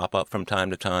still pop up from time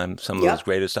to time? Some of those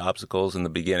greatest obstacles in the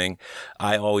beginning.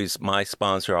 My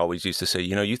sponsor always used to say,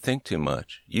 you think too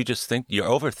much. You just think, you're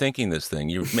overthinking this thing.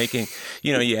 You're making,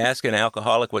 you ask an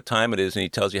alcoholic what time it is and he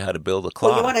tells you how to build a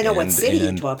clock. Well, you want to know what city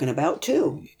you're talking about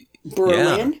too.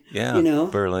 Berlin,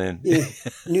 Berlin,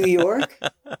 New York.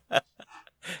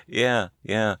 Yeah.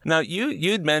 Now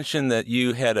you'd mentioned that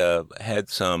you had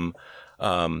some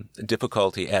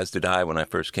difficulty, as did I when I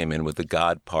first came in, with the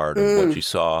God part of what you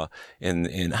saw.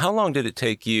 In how long did it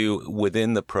take you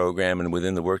within the program and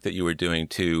within the work that you were doing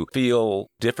to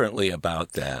feel differently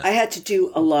about that? I had to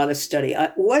do a lot of study.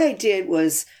 What I did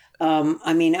was,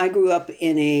 I grew up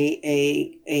in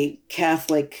a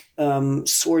Catholic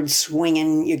sword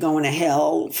swinging, you're going to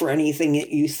hell for anything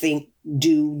that you think,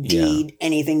 deed,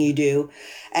 anything you do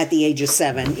at the age of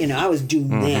 7. I was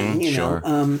doomed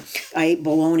then, I ate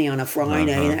bologna on a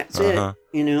Friday. That's it.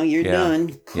 You're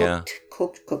done.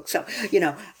 cook. So,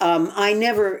 I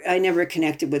never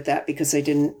connected with that because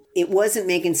it wasn't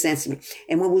making sense to me.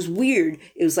 And what was weird,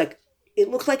 it was like, it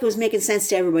looked like it was making sense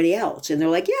to everybody else. And they're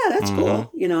like, yeah, that's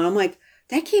cool. I'm like,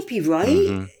 that can't be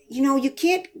right. You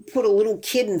can't put a little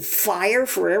kid in fire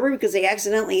forever because they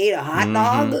accidentally ate a hot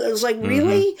dog. It was like,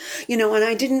 really? And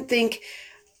I didn't think,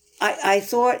 I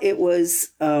thought it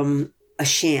was a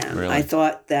sham. Really? I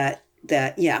thought that,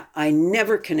 I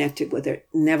never connected with it.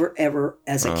 Never, ever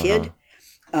as a kid.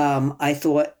 I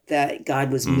thought that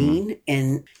God was mean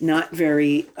and not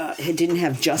very, didn't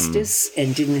have justice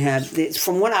and didn't have,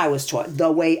 from what I was taught,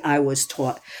 the way I was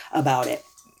taught about it.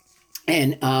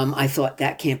 And I thought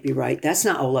that can't be right. That's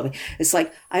not all loving. It's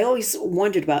like, I always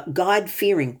wondered about God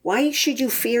fearing. Why should you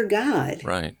fear God?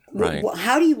 Right.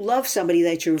 How do you love somebody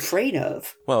that you're afraid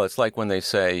of? Well, it's like when they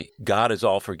say God is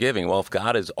all forgiving. Well, if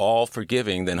God is all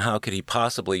forgiving, then how could he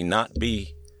possibly not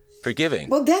be forgiving?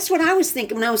 Well, that's what I was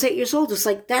thinking when I was 8 years old. It's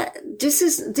like that. This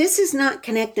is not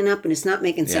connecting up, and it's not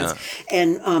making sense.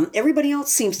 And everybody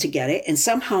else seems to get it, and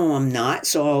somehow I'm not.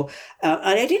 So,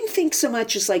 and I didn't think so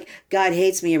much as like God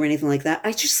hates me or anything like that.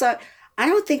 I just thought, I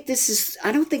don't think this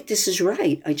is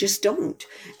right. I just don't.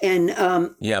 And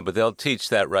but they'll teach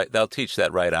that right. They'll teach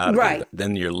that right out of it.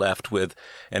 Then you're left with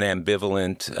an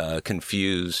ambivalent,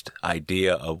 confused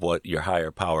idea of what your higher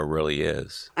power really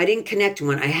is. I didn't connect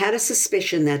one. I had a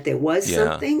suspicion that there was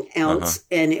something else,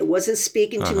 and it wasn't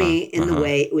speaking to me in the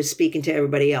way it was speaking to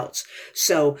everybody else.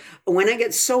 So when I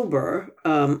get sober,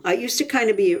 I used to kind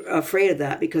of be afraid of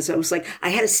that because I was like, I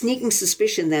had a sneaking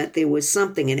suspicion that there was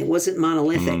something, and it wasn't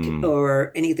monolithic or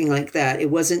anything like that.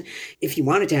 It wasn't, if you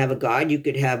wanted to have a god, you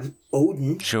could have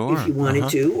Odin if you wanted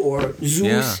to, or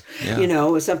Zeus,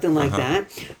 or something like that.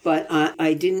 But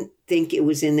I didn't think it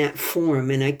was in that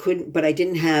form, and I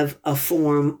didn't have a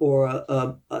form or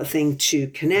a thing to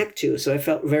connect to. So I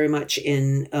felt very much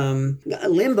in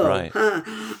limbo,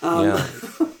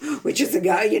 which is the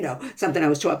guy, something I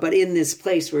was taught, but in this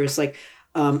place where it's like,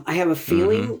 I have a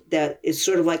feeling that it's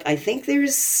sort of like, I think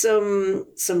there's some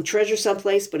treasure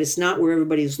someplace, but it's not where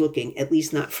everybody's looking, at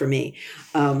least not for me.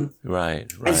 Right.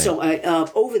 And so I,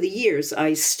 over the years,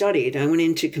 I went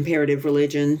into comparative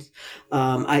religion.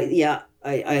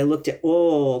 I looked at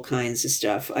all kinds of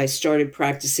stuff. I started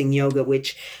practicing yoga,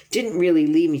 which didn't really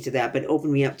lead me to that, but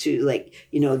opened me up to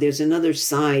there's another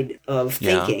side of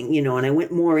thinking, and I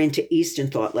went more into Eastern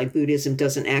thought, like Buddhism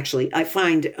doesn't actually, I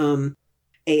find,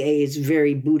 AA is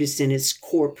very Buddhist in its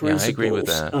core principles. Yeah, I agree with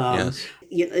that. Yes.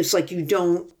 It's like you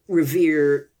don't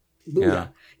revere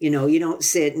Buddha. You don't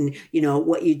sit and,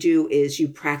 what you do is you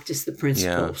practice the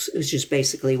principles. Yeah. It's just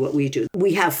basically what we do.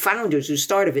 We have founders who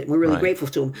started it, and we're really grateful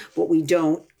to them, but we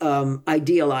don't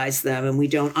idealize them and we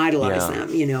don't idolize them,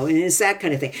 and it's that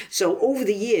kind of thing. So over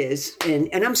the years, and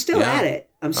I'm still at it.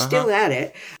 I'm still at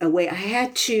it. A way I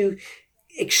had to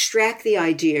extract the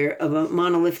idea of a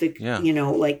monolithic,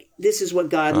 like this is what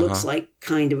God looks like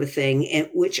kind of a thing, and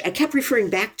which I kept referring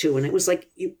back to. And it was like,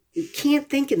 you can't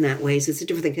think in that way. It's a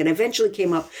different thing. And I eventually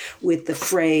came up with the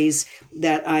phrase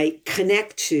that I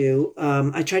connect to,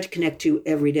 I try to connect to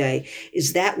every day,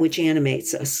 is that which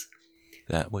animates us.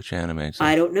 That which animates us.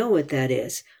 I don't know what that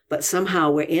is, but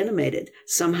somehow we're animated.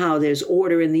 Somehow there's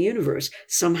order in the universe.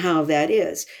 Somehow that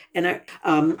is. And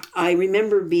I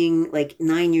remember being like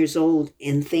 9 years old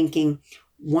and thinking,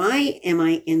 why am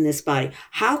I in this body?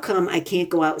 How come I can't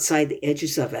go outside the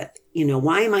edges of it?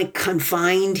 Why am I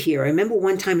confined here? I remember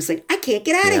one time it's like, I can't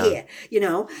get out of here,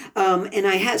 and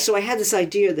I had this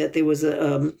idea that there was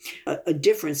a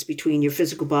difference between your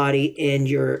physical body and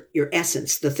your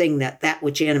essence, the thing that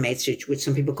which animates you, which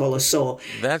some people call a soul.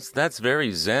 That's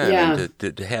very Zen. Yeah.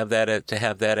 And to have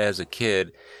that as a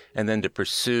kid, and then to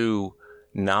pursue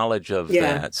knowledge of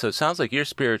that. So it sounds like your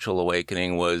spiritual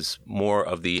awakening was more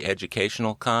of the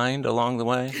educational kind along the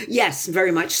way? Yes,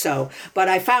 very much so. But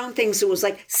I found things that was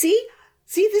like, see,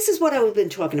 this is what I've been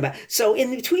talking about. So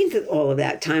in between all of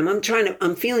that time,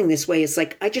 I'm feeling this way. It's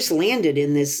like, I just landed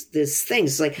in this thing.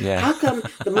 It's like, how come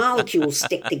the molecules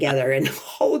stick together and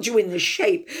hold you in the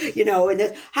shape,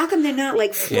 and how come they're not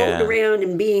like floating around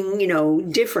and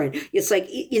being, different? It's like,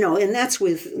 and that's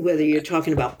with whether you're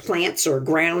talking about plants or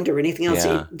ground or anything else,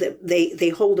 they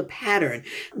hold a pattern.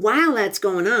 While that's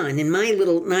going on in my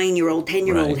little 9-year-old,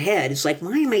 10-year-old head, it's like,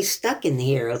 why am I stuck in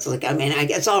here? It's like, I mean, I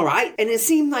guess all right. And it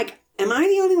seemed like, am I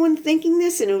the only one thinking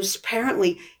this? And it was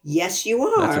apparently, yes, you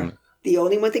are the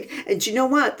only one thing. And you know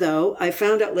what, though? I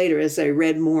found out later as I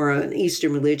read more on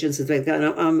Eastern religions and things like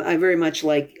that. I very much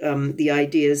like the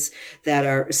ideas that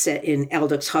are set in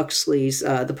Aldous Huxley's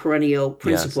The Perennial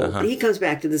Principle. Yes, He comes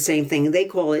back to the same thing. And they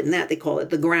call it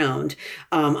the ground.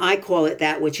 I call it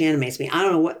that which animates me. I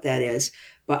don't know what that is.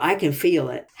 but I can feel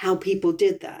it, how people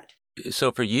did that.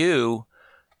 So for you,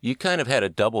 you kind of had a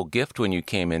double gift when you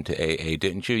came into AA,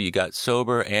 didn't you? You got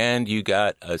sober and you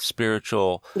got a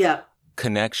spiritual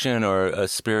connection or a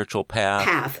spiritual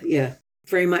path. Yeah,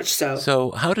 very much so.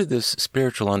 So how did this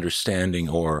spiritual understanding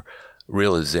or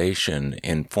realization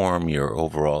inform your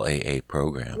overall AA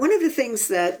program? One of the things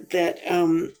that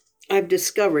I've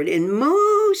discovered in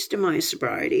most of my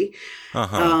sobriety,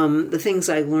 the things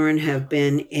I learned have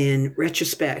been in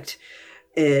retrospect,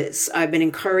 is I've been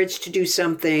encouraged to do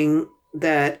something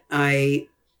that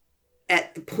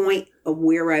at the point of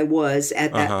where I was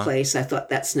at that place, I thought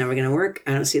that's never going to work.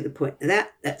 I don't see the point of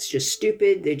that. That's just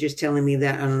stupid. They're just telling me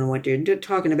that. I don't know what they're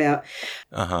talking about.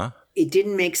 It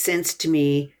didn't make sense to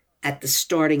me at the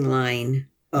starting line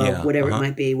of whatever it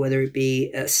might be, whether it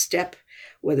be a step,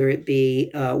 whether it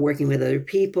be working with other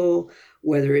people,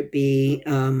 whether it be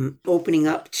opening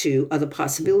up to other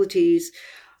possibilities,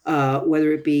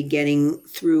 whether it be getting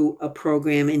through a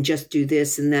program and just do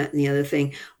this and that and the other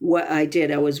thing. What I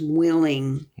did, I was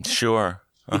willing. Sure.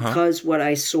 Because what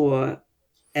I saw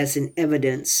as an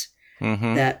evidence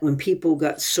that when people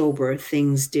got sober,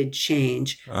 things did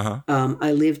change.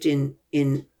 I lived in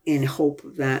hope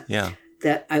that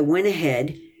that I went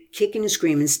ahead, kicking and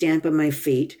screaming, stand on my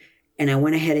feet, and I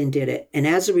went ahead and did it. And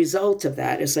as a result of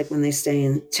that, it's like when they say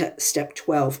in step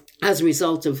 12, as a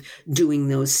result of doing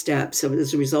those steps,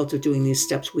 as a result of doing these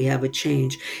steps, we have a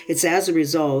change. It's as a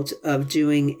result of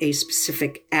doing a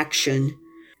specific action,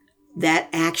 that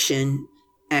action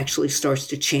actually starts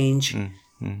to change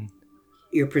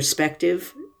your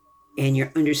perspective and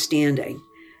your understanding.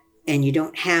 And you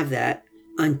don't have that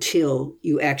until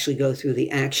you actually go through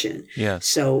the action.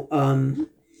 So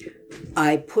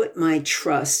I put my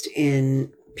trust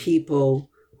in people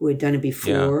who had done it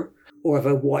before, or if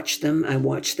I watched them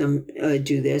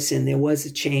do this, and there was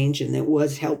a change and it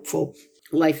was helpful.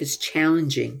 Life is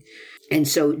challenging. And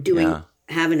so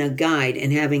having a guide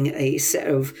and having a set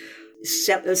of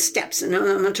steps, and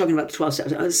I'm not talking about 12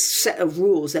 steps, a set of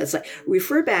rules that's like,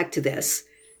 refer back to this.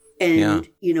 And,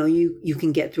 you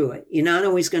can get through it. It's not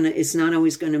always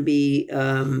going to be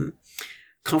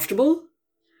comfortable.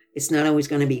 It's not always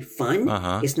going to be fun.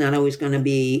 It's not always going to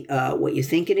be what you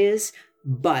think it is,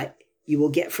 but you will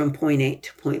get from point A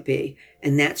to point B.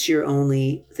 And that's your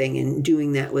only thing. And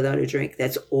doing that without a drink,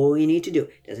 that's all you need to do.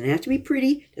 It doesn't have to be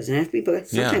pretty. It doesn't have to be, but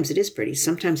sometimes it is pretty.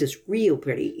 Sometimes it's real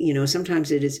pretty.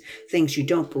 Sometimes it is things you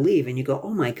don't believe and you go,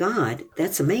 oh my God,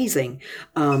 that's amazing.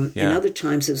 And other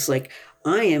times it's like,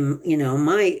 I am,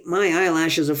 my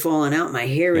eyelashes are falling out. My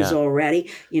hair is all ratty.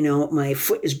 My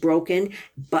foot is broken,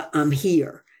 but I'm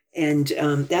here. And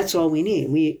that's all we need.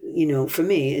 For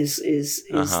me is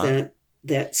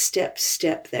that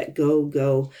step, that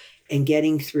go, and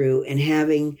getting through and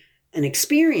having an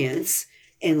experience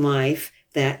in life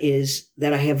that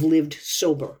I have lived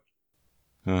sober.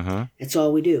 That's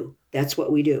all we do. That's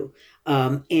what we do.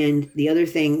 And the other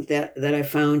thing that I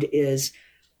found is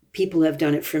people have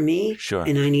done it for me,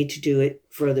 and I need to do it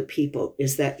for other people,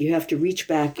 is that you have to reach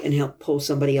back and help pull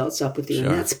somebody else up with you.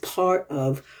 And that's part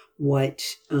of what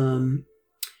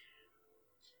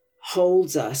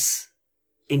holds us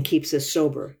and keeps us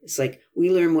sober. It's like we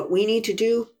learn what we need to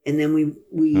do, and then we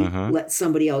let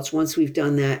somebody else, once we've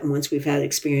done that and once we've had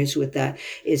experience with that,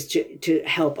 is to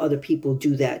help other people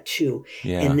do that too.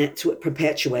 And that's what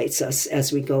perpetuates us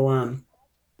as we go on.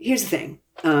 Here's the thing.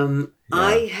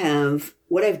 I have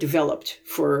what I've developed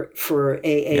for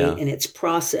AA and its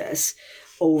process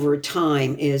over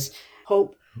time is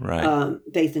hope,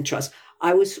 faith, and trust.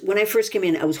 When I first came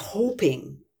in, I was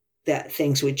hoping that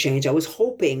things would change. I was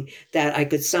hoping that I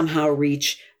could somehow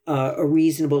reach a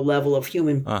reasonable level of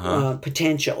human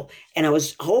potential. And I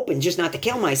was hoping just not to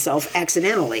kill myself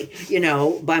accidentally,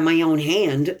 by my own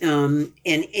hand,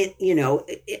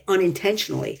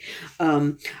 unintentionally.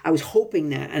 I was hoping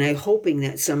that, and I was hoping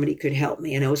that somebody could help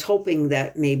me. And I was hoping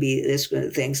that maybe this kind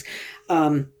of things.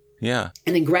 And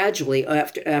then gradually,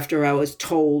 after I was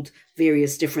told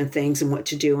various different things and what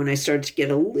to do, and I started to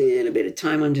get a little bit of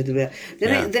time under the belt,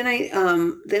 then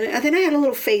I had a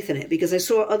little faith in it, because I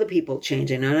saw other people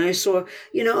changing, and I saw,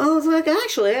 I was like,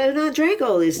 actually, I have not drank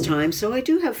all this time, so I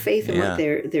do have faith in what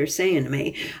they're saying to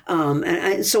me,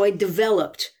 so I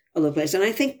developed a little place, and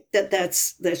I think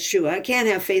that's true. I can't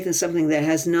have faith in something that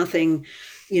has nothing,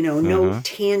 no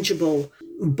tangible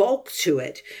bulk to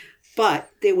it, but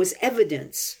there was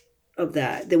evidence of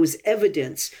that. There was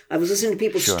evidence. I was listening to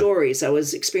people's stories. I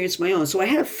was experiencing my own. So I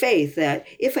had a faith that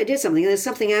if I did something, then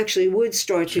something actually would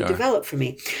start to develop for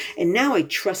me. And now I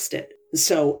trust it.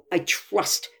 So I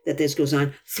trust that this goes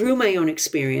on through my own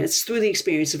experience, through the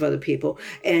experience of other people,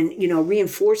 and,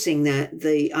 reinforcing that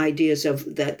the ideas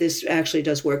of that this actually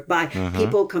does work by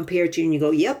people compare to you and you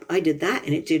go, yep, I did that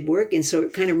and it did work. And so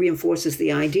it kind of reinforces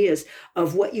the ideas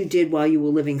of what you did while you were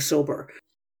living sober.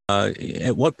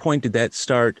 At what point did that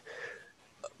start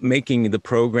making the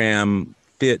program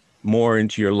fit more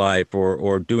into your life,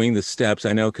 or doing the steps?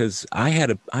 I know, because I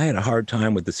had a hard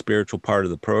time with the spiritual part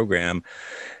of the program,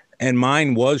 and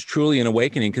mine was truly an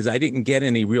awakening because I didn't get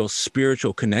any real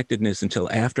spiritual connectedness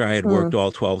until after I had worked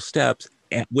all 12 steps,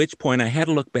 at which point I had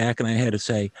to look back and I had to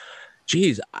say,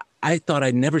 geez, I thought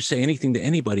I'd never say anything to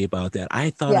anybody about that. I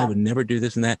thought I would never do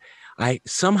this and that.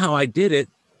 Somehow I did it,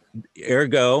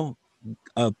 ergo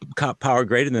a power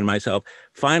greater than myself.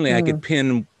 Finally, I could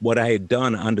pin what I had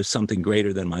done onto something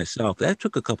greater than myself. That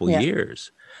took a couple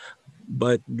years.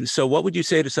 But so what would you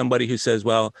say to somebody who says,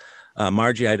 well,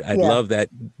 Margie, I'd love that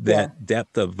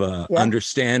depth of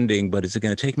understanding, but is it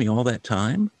going to take me all that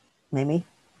time? Maybe.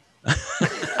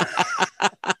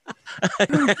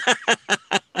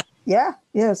 Yeah.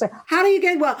 So how do you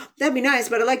get, well, that'd be nice,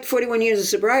 but I like 41 years of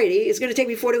sobriety. It's going to take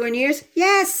me 41 years?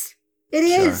 Yes. It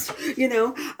is,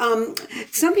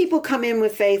 some people come in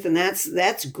with faith, and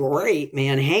that's great,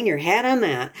 man. Hang your hat on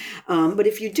that. But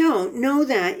if you don't, know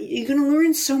that you're going to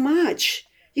learn so much.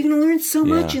 You're going to learn so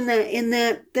much in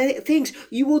that things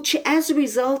you will, as a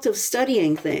result of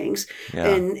studying things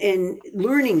and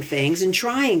learning things and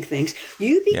trying things,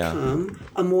 you become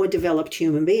a more developed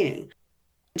human being.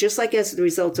 Just like as the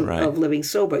result of living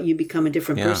sober, you become a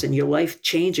different person. Your life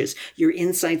changes. Your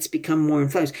insights become more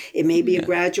informed. It may be a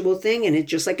gradual thing, and it,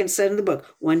 just like I said in the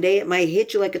book, one day it might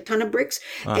hit you like a ton of bricks.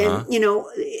 And,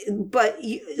 but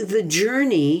the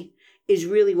journey is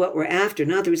really what we're after,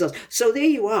 not the results. So there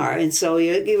you are. And so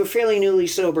you were fairly newly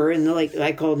sober, and like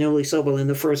I call newly sober in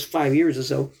the first 5 years or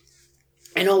so.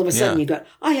 And all of a sudden you got,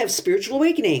 I have spiritual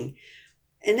awakening.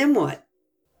 And then what?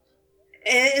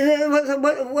 And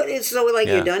what is so like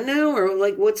you're done now, or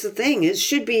like what's the thing? It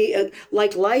should be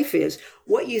like life is.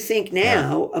 What you think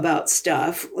now about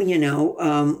stuff, when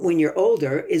you're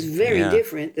older, is very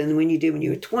different than when you did when you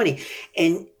were 20,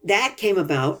 and that came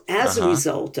about as a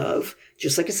result of,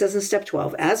 just like it says in step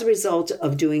 12, as a result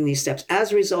of doing these steps,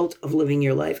 as a result of living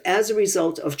your life, as a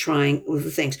result of trying with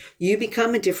the things, you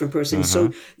become a different person.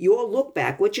 So your look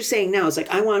back, what you're saying now is like,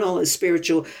 I want all this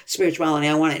spirituality,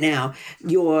 I want it now.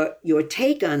 Your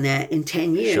take on that in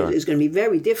 10 years is going to be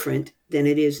very different than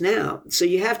it is now. So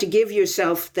you have to give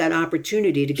yourself that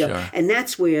opportunity to go. And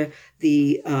that's where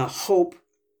the hope,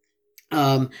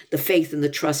 the faith and the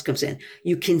trust comes in.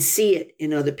 You can see it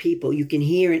in other people. You can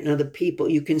hear it in other people.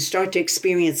 You can start to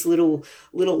experience little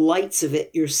lights of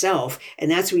it yourself.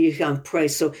 And that's where you become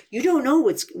Christ. So you don't know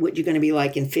what you're going to be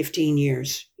like in 15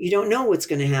 years. You don't know what's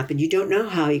going to happen. You don't know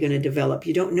how you're going to develop.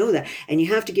 You don't know that. And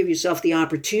you have to give yourself the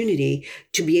opportunity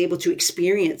to be able to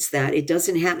experience that. It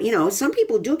doesn't happen. Some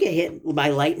people do get hit by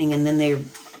lightning and then they're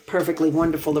perfectly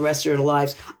wonderful the rest of their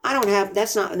lives.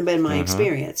 That's not been my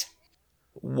experience.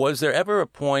 Was there ever a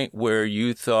point where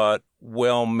you thought,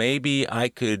 well, maybe I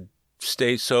could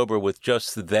stay sober with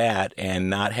just that and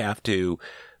not have to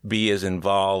be as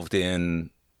involved in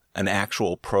an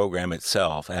actual program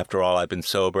itself? After all, I've been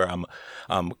sober.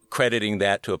 I'm crediting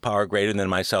that to a power greater than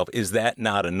myself. Is that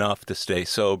not enough to stay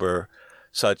sober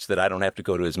such that I don't have to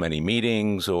go to as many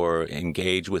meetings or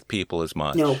engage with people as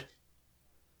much? No.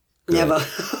 Good. Never.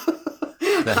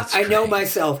 I know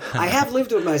myself. I have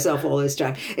lived with myself all this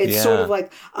time. It's sort of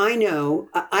like, I know,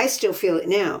 I still feel it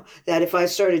now, that if I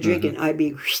started drinking, I'd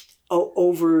be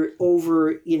over,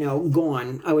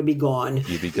 gone. I would be gone.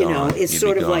 You'd be gone. It's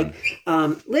sort of like,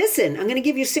 listen, I'm going to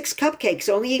give you 6 cupcakes.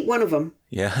 Only eat one of them.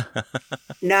 Yeah.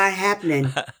 Not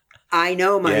happening. I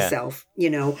know myself, I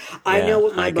know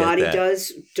what my body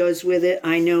does with it.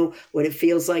 I know what it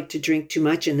feels like to drink too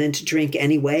much and then to drink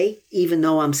anyway, even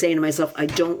though I'm saying to myself, I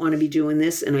don't want to be doing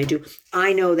this. And I do.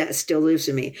 I know that still lives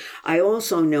in me. I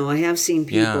also know I have seen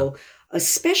people,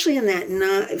 especially in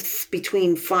that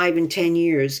between 5 and 10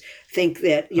 years, think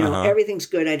that, everything's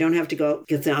good. I don't have to go.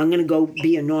 I'm going to go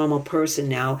be a normal person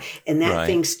now. And that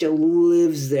thing still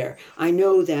lives there. I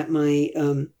know that my,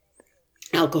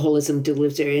 alcoholism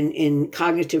lives there. In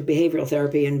cognitive behavioral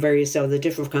therapy and various other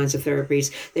different kinds of therapies,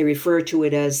 they refer to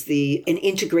it as an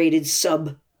integrated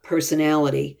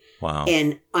sub-personality. Wow.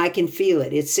 And I can feel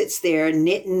it. It sits there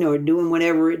knitting or doing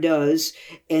whatever it does,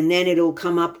 and then it'll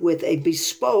come up with a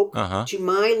bespoke to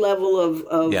my level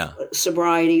of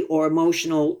sobriety or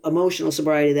emotional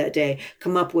sobriety that day,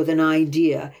 come up with an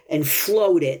idea and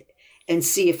float it. and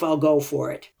see if I'll go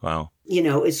for it. Wow. You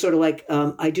know, it's sort of like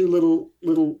I do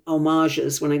little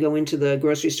homages when I go into the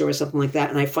grocery store or something like that,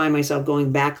 and I find myself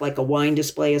going back like a wine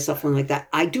display or something like that.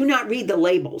 I do not read the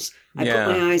labels. I put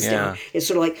my eyes down. It's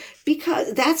sort of like,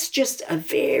 because that's just a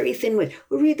very thin way.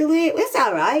 We read the label. It's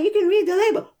all right. You can read the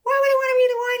label. Why would I want to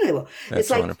read the wine label? That's it's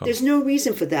like, wonderful. There's no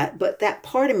reason for that. But that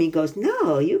part of me goes,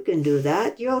 no, you can do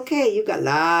that. You're okay. You got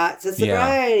lots of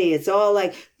sobriety. It's all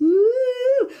like,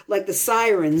 woo, like the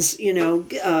sirens, you know,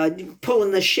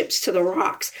 pulling the ships to the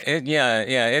rocks.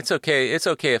 It's okay. It's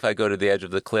okay if I go to the edge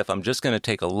of the cliff. I'm just going to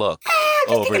take a look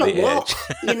over the edge.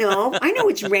 You know, I know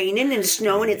it's raining and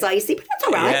snowing, it's icy, but that's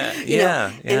all right.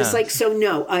 And it's like, so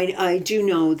no, I do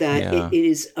know that it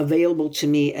is available to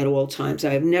me at all times.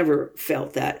 I have never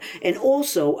felt that. And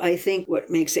also, I think what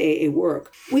makes AA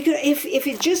work, we could, if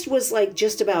it just was like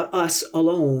just about us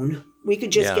alone, we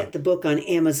could just get the book on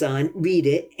Amazon, read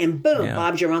it, and boom,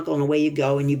 Bob's your uncle, and away you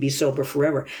go, and you'd be sober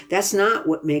forever. That's not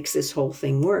what makes this whole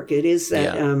thing work. It is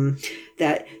that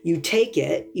that you take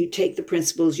the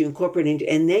principles, you incorporate it,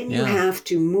 and then you have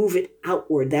to move it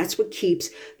outward. That's what keeps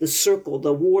the circle,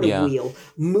 the water wheel,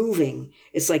 moving.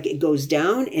 It's like it goes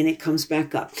down and it comes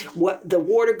back up. What the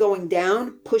water going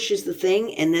down pushes the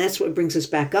thing, and that's what brings us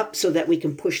back up so that we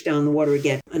can push down the water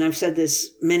again. And I've said this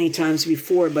many times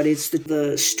before, but it's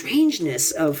the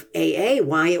strangeness of AA,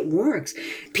 why it works.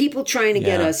 People trying to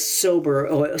get us sober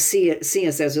or see us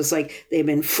as just like they've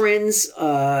been friends,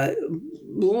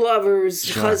 lovers,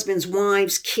 husbands,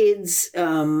 wives, kids,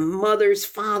 mothers,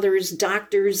 fathers,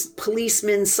 doctors,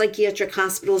 policemen, psychiatric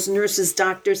hospitals, nurses,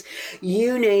 doctors,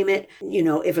 you name it. You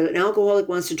know, if an alcoholic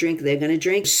wants to drink, they're going to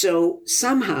drink. So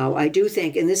somehow I do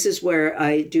think, and this is where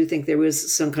I do think there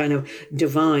was some kind of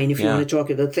divine, if you want to talk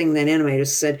to the thing that animator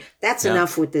said, that's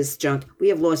enough with this junk. We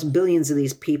have lost billions of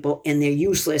these people and they're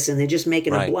useless and they're just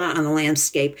making a blot on the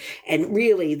landscape. And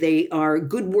really they are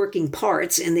good working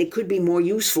parts and they could be more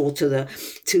useful to the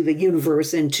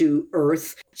universe and to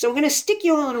Earth. So I'm going to stick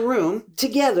you all in a room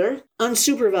together,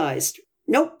 unsupervised.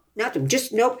 Nope, nothing.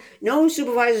 Just nope. No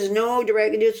supervisors, no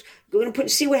directors. We're going to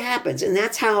see what happens. And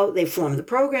that's how they form the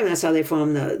program. That's how they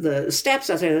form the steps.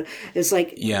 That's how it's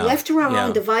like left to our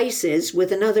own devices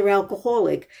with another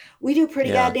alcoholic. We do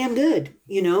pretty goddamn good.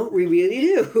 You know, we really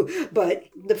do. But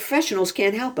the professionals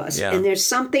can't help us. Yeah. And there's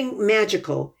something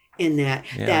magical in that,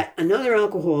 that another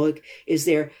alcoholic is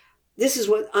there. This is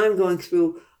what I'm going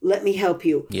through. Let me help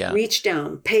you. Yeah. Reach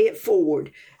down, pay it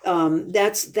forward.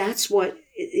 That's what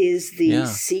is the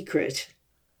secret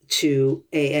to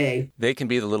AA. They can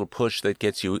be the little push that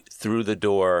gets you through the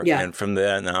door. Yeah. And from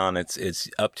then on, it's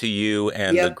up to you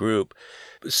and the group.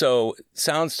 So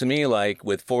sounds to me like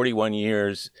with 41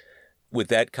 years, with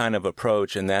that kind of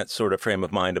approach and that sort of frame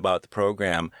of mind about the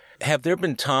program, have there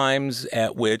been times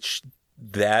at which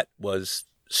that was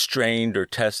strained or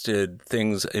tested,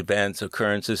 things, events,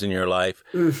 occurrences in your life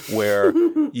where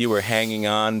you were hanging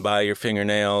on by your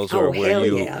fingernails or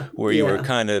where you were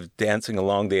kind of dancing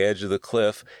along the edge of the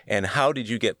cliff? And how did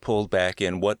you get pulled back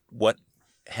in? What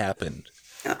happened?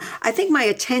 I think my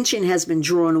attention has been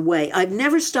drawn away. I've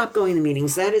never stopped going to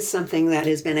meetings. That is something that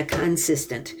has been a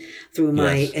consistent through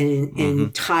my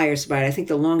entire sobriety. I think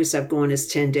the longest I've gone is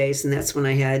 10 days, and that's when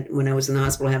I was in the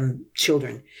hospital having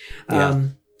children.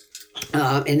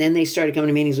 And then they started coming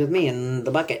to meetings with me in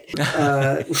the bucket.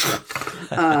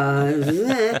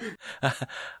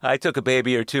 I took a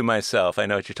baby or two myself. I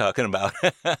know what you're talking about.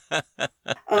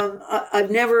 I've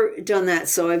never done that.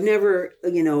 So I've never,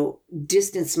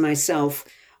 distanced myself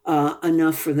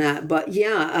enough for that. But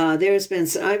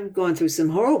I've gone through some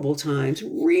horrible times,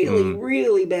 really,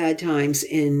 really bad times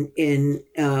in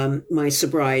my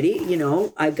sobriety.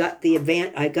 I got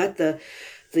the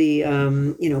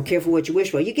careful what you wish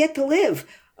for. You get to live.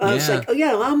 It's like,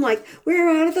 I'm like, we're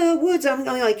out of the woods. I'm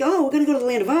like, we're going to go to the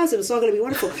land of Oz and it's all going to be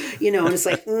wonderful. And it's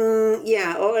like,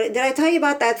 Oh, did I tell you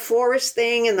about that forest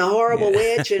thing and the horrible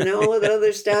witch and all of the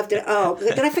other stuff? Did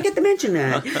I forget to mention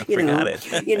that?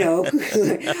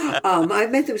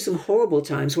 I've been through some horrible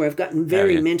times where I've gotten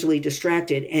very mentally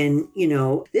distracted. And,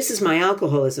 this is my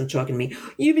alcoholism talking to me.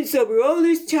 You've been sober all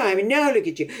this time and now look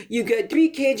at you. You got 3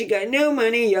 kids, you got no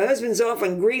money, your husband's off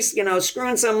in Greece,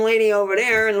 screwing some lady over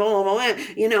there and blah, blah, blah,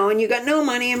 and you got no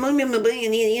money and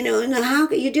and how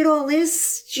you did all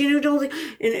this, and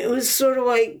it was sort of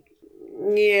like,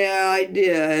 yeah, I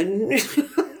did,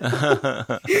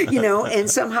 and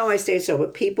somehow I stayed sober.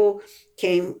 People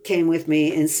came with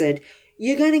me and said,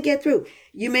 you're going to get through.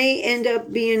 You may end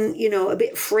up being, a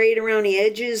bit frayed around the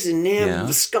edges and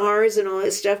have scars and all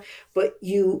that stuff, but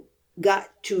you got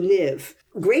to live.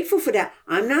 Grateful for that.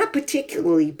 I'm not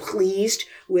particularly pleased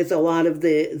with a lot of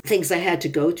the things I had to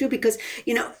go through because,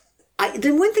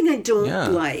 The one thing I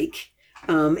don't like,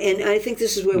 and I think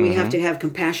this is where we have to have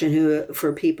compassion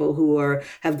for people who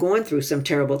have gone through some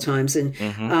terrible times. And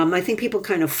I think people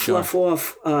kind of fluff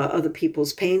off other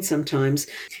people's pain sometimes.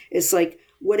 It's like,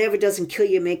 whatever doesn't kill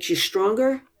you makes you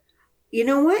stronger. You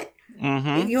know what?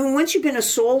 Once you've been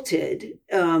assaulted,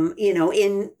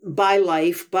 by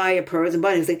life, by a person,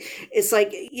 by anything, it's like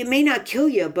it may not kill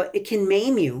you, but it can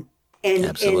maim you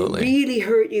and really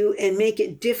hurt you and make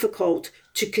it difficult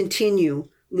to continue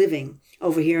living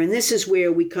over here. And this is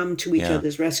where we come to each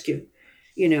other's rescue,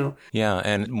 Yeah,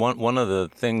 and one of the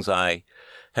things I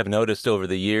have noticed over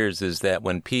the years is that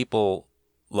when people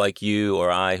like you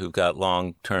or I who've got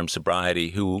long-term sobriety,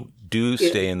 who do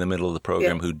stay in the middle of the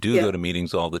program, who do go to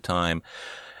meetings all the time,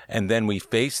 and then we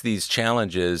face these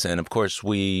challenges, and of course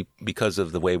because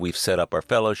of the way we've set up our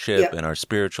fellowship and our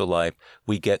spiritual life,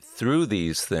 we get through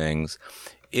these things.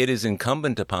 It is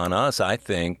incumbent upon us, I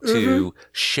think, to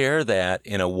share that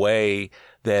in a way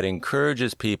that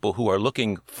encourages people who are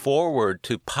looking forward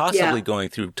to possibly going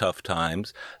through tough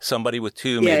times, somebody with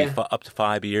 2, maybe up to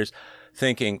 5 years,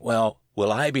 thinking, well,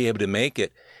 will I be able to make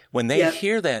it? When they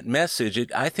hear that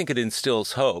message, I think it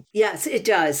instills hope. Yes, it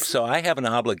does. So I have an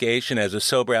obligation as a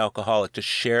sober alcoholic to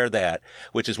share that,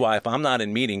 which is why if I'm not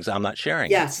in meetings, I'm not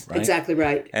sharing. Yes, right? Exactly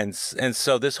right. And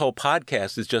so this whole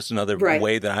podcast is just another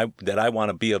way that I want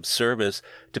to be of service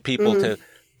to people, to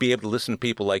be able to listen to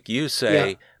people like you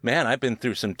say, man, I've been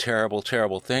through some terrible,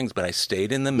 terrible things, but I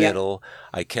stayed in the middle.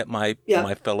 I kept my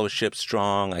fellowship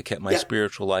strong. I kept my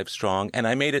spiritual life strong, and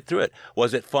I made it through it.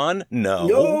 Was it fun?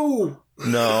 No.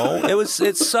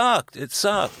 It sucked. It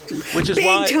sucked. Which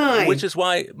is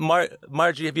why,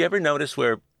 Margie, have you ever noticed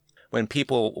where when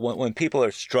people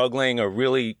are struggling or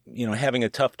really, having a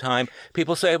tough time,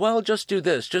 people say, well, just do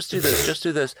this, just do this, just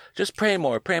do this, just pray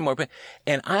more, pray more. Pray.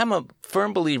 And I'm a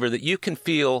firm believer that you can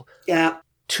feel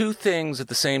two things at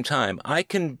the same time. I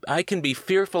can be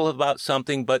fearful about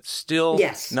something, but still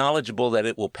knowledgeable that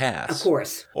it will pass. Of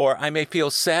course. Or I may feel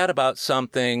sad about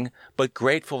something, but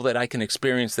grateful that I can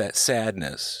experience that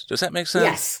sadness. Does that make sense?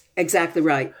 Yes, exactly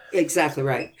right. Exactly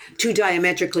right. Two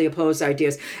diametrically opposed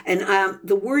ideas. And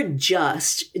the word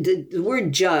just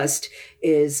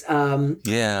is,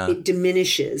 it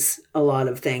diminishes a lot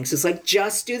of things. It's like,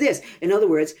 just do this. In other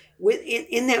words,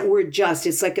 in that word just,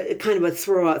 it's like a kind of a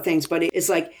throw out things, but it's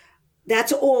like,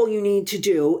 that's all you need to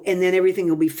do, and then everything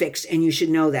will be fixed, and you should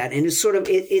know that. And it's sort of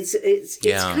it's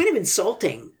kind of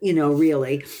insulting,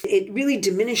 really. It really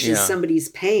diminishes somebody's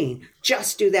pain.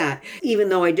 Just do that. Even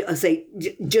though I say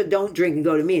don't drink and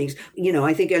go to meetings,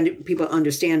 I think people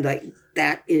understand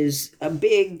that is a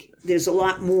big. There's a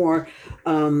lot more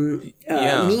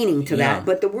meaning to that.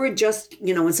 But the word just,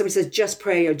 when somebody says just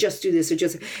pray or just do this or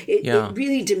just, it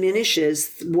really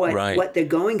diminishes what they're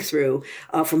going through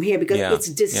from here, because it's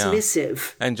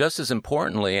dismissive. And just as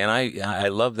importantly, and I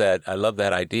love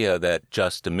that idea that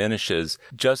just diminishes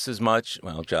just as much.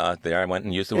 Well, there I went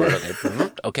and used the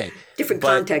word. Okay. Different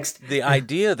context. The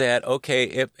idea that,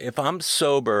 okay, if I'm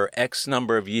sober X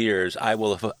number of years, I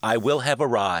will have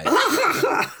arrived.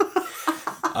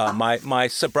 My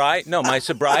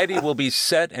sobriety will be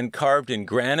set and carved in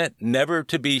granite, never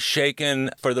to be shaken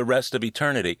for the rest of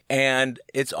eternity. And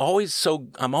I'm always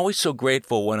so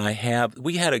grateful when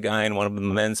we had a guy in one of the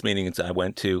men's meetings I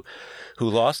went to who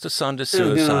lost a son to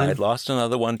suicide, lost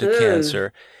another one to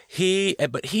cancer.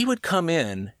 But he would come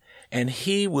in and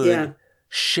he would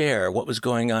share what was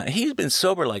going on. He's been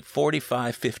sober like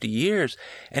 45, 50 years,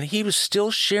 and he was still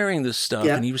sharing this stuff,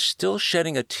 and he was still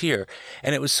shedding a tear.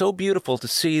 And it was so beautiful to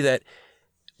see that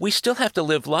we still have to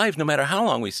live life no matter how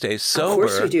long we stay sober. Of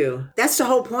course we do. That's the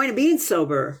whole point of being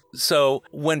sober. So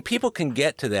when people can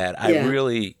get to that, I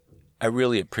really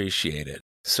appreciate it.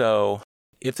 So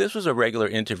if this was a regular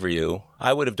interview,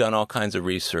 I would have done all kinds of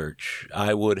research.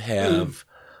 I would have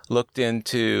looked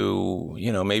into,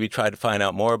 maybe tried to find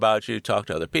out more about you, talk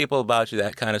to other people about you,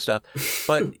 that kind of stuff.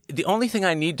 But the only thing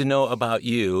I need to know about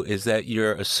you is that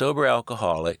you're a sober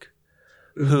alcoholic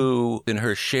who, in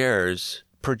her shares,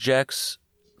 projects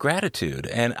gratitude.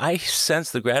 And I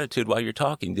sense the gratitude while you're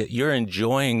talking, that you're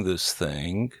enjoying this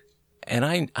thing. And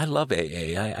I love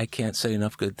AA. I can't say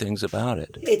enough good things about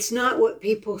it. It's not what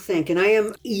people think. And I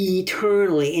am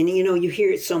eternally, and you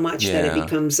hear it so much that it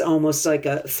becomes almost like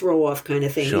a throw-off kind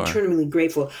of thing. Sure. Eternally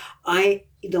grateful.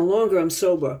 The longer I'm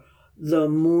sober, the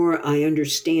more I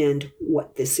understand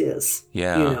what this is.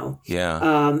 Yeah.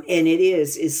 And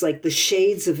it's like the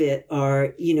shades of it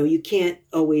are, you can't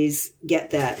always get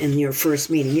that in your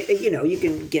first meeting. You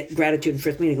can get gratitude in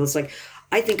first meeting. It's like,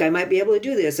 I think I might be able to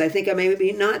do this. I think I may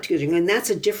be not doing. And that's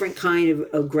a different kind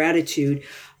of gratitude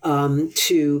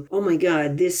to, oh my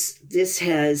God, this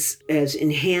has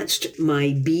enhanced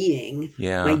my being.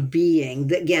 Yeah. My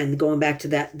being. Again, going back to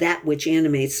that which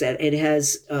animates that, it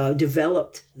has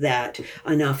developed that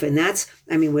enough. And that's,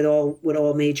 I mean, what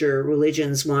all major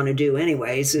religions want to do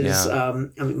anyways is, I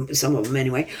mean, some of them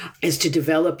anyway, is to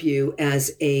develop you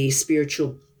as a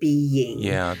spiritual being.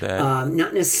 Yeah.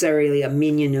 Not necessarily a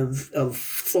minion of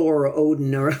Thor or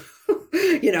Odin or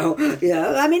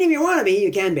I mean, if you want to be,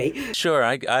 you can be. Sure.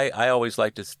 I always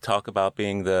like to talk about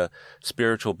being the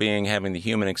spiritual being, having the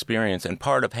human experience. And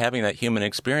part of having that human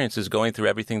experience is going through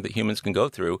everything that humans can go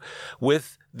through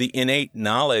with the innate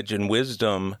knowledge and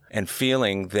wisdom and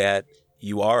feeling that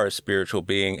you are a spiritual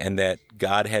being and that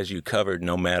God has you covered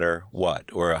no matter what,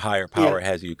 or a higher power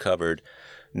has you covered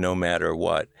no matter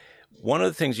what. One of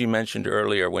the things you mentioned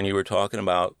earlier when you were talking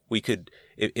about we could,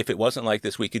 if it wasn't like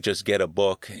this, we could just get a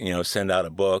book, send out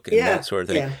a book and that sort of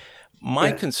thing. Yeah.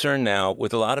 My concern now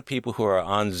with a lot of people who are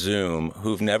on Zoom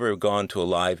who've never gone to a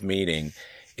live meeting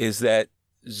is that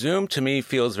Zoom to me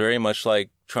feels very much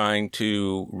like trying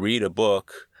to read a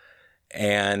book.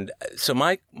 And so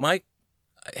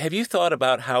have you thought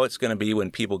about how it's going to be when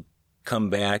people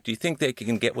come back? Do you think they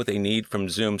can get what they need from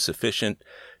Zoom sufficient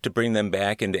to bring them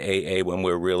back into AA when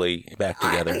we're really back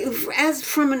together? As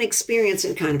from an experience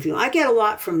and kind of feel, I get a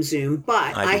lot from Zoom,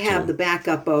 but I have the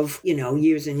backup of,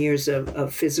 years and years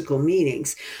of physical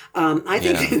meetings. I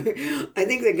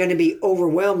think they're going to be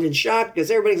overwhelmed and shocked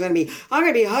because everybody's going to be, I'm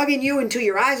going to be hugging you until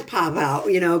your eyes pop out,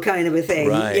 kind of a thing.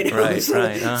 Right, right, so,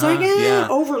 right. It's like,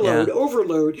 overload.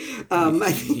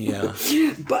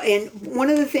 But and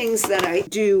one of the things that I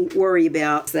do worry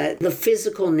about is that the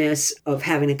physicalness of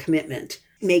having a commitment,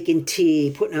 making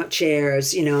tea, putting out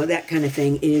chairs, that kind of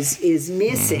thing is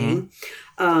missing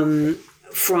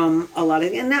from a lot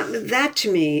of, and that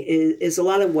to me is a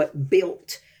lot of what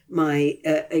built my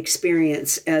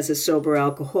experience as a sober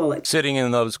alcoholic. Sitting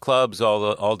in those clubs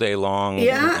all day long.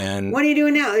 Yeah. And what are you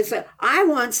doing now? It's like, I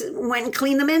once went and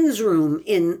cleaned the men's room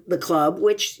in the club,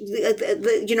 which,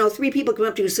 3 people come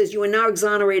up to you and says, you are now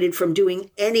exonerated from doing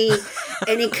any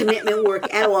commitment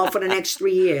work at all for the next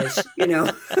 3 years, it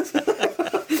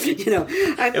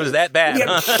was that bad.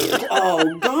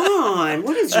 Oh, God,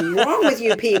 what is wrong with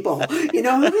you people? What the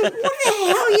hell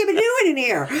have you been doing in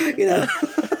here?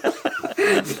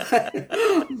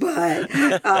 But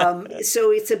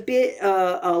so it's a bit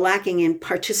lacking in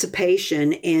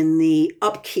participation in the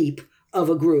upkeep of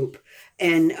a group.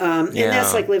 And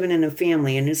that's like living in a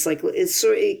family, and it's like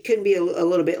it could be a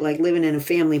little bit like living in a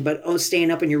family, but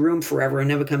staying up in your room forever and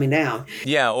never coming down.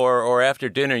 Yeah, or after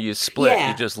dinner you split,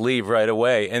 you just leave right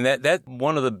away, and that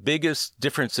one of the biggest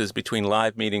differences between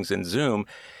live meetings and Zoom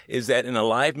is that in a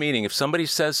live meeting, if somebody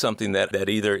says something that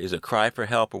either is a cry for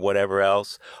help or whatever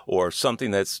else, or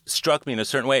something that's struck me in a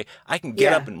certain way, I can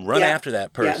get up and run after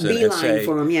that person and say,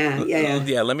 for them.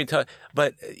 Yeah, let me tell you.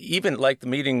 But even like the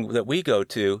meeting that we go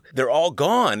to, they're all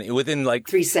gone within like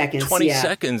 3 seconds, 20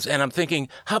 seconds. And I'm thinking,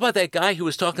 how about that guy who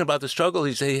was talking about the struggle?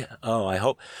 He say, oh, I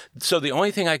hope. So the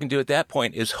only thing I can do at that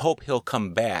point is hope he'll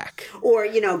come back. Or,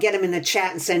 get him in the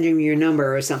chat and send him your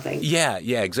number or something. Yeah,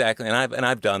 exactly. And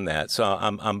I've done that. So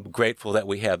I'm grateful that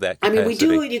we have that capacity. I mean, we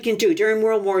do what you can do. During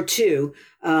World War II,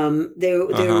 there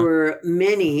were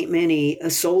many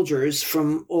soldiers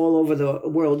from all over the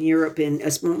world, Europe and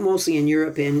mostly in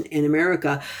Europe and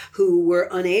America, who were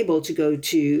unable to go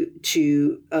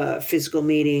to physical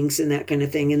meetings and that kind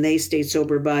of thing, and they stayed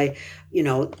sober by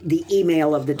the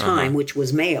email of the time, which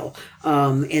was mail,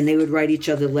 and they would write each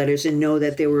other letters and know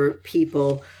that there were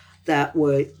people that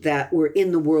were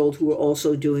in the world who were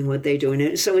also doing what they're doing.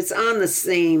 And so it's on the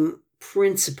same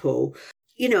principle.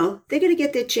 They're going to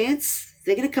get their chance.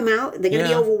 They're going to come out. They're going to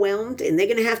be overwhelmed, and they're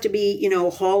going to have to be,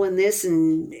 hauling this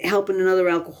and helping another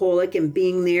alcoholic and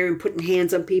being there and putting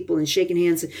hands on people and shaking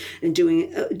hands and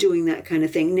doing that kind of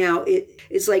thing. Now,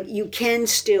 it's like you can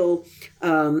still,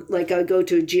 like I go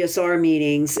to GSR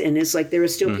meetings, and it's like there are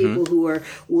still people who are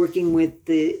working with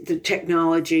the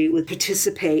technology, with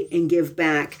participate and give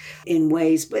back in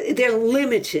ways, but they're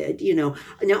limited, Now,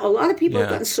 a lot of people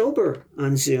have gotten sober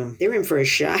on Zoom. They're in for a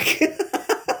shock.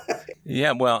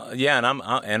 Yeah, well, and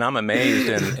I'm amazed,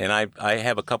 and I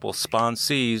have a couple of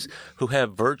sponsees who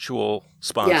have virtual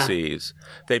sponsees.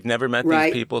 They've never met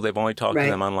these people. They've only talked to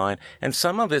them online, and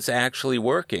some of it's actually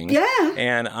working. Yeah,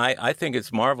 and I think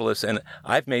it's marvelous, and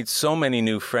I've made so many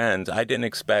new friends. I didn't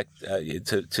expect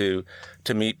to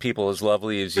meet people as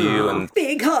lovely as you. And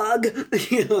big hug.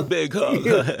 Big hug.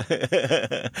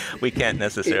 We can't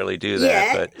necessarily do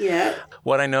that, but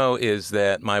what I know is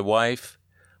that my wife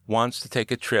wants to take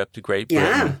a trip to Great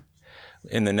Britain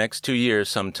in the next 2 years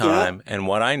sometime. And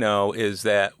what I know is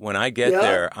that when I get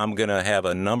there, I'm going to have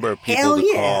a number of people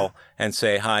to call and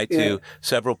say hi to,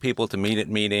 several people to meet at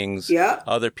meetings,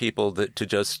 other people to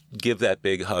just give that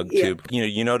big hug to.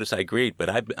 You notice I greet, but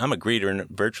I'm a greeter in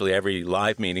virtually every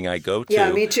live meeting I go to.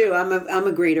 Yeah, me too. I'm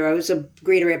a greeter. I was a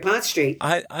greeter at Pont Street.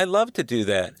 I love to do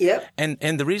that. Yep.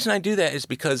 And the reason I do that is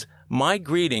because my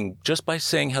greeting, just by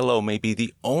saying hello, may be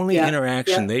the only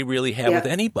interaction they really have with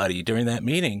anybody during that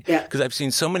meeting. Because I've seen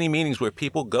so many meetings where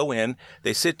people go in,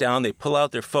 they sit down, they pull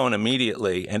out their phone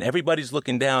immediately, and everybody's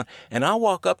looking down. And I'll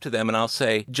walk up to them and I'll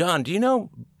say, John, do you know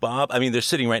Bob? I mean, they're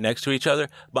sitting right next to each other.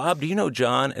 Bob, do you know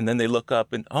John? And then they look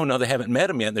up and, oh, no, they haven't met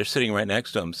him yet. And they're sitting right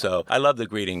next to him. So I love the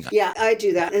greeting. Yeah, I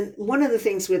do that. And one of the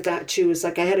things with that, too, is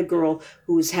like I had a girl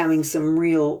who was having some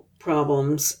real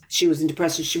problems. She was in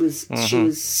depression. She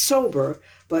was sober,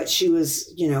 but she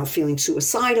was, feeling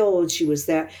suicidal, and she was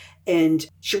there. And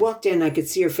she walked in, I could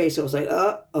see her face. I was like,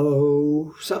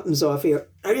 uh-oh, something's off here.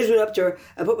 I just went up to her,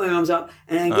 I put my arms up,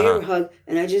 and I gave her a hug,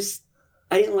 and I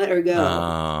didn't let her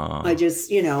go. I just,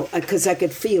 because I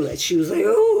could feel it. She was like,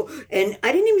 oh, and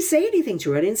I didn't even say anything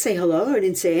to her. I didn't say hello. I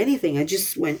didn't say anything. I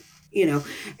just went,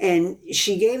 and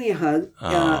she gave me a hug,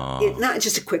 not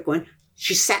just a quick one.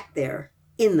 She sat there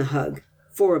in the hug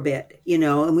for a bit, and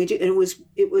it was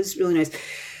really nice.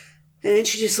 And then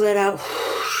she just let out,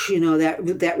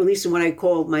 that release of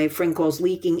what my friend calls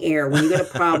leaking air. When you got a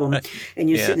problem and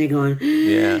you're sitting there going,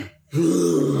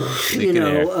 leaking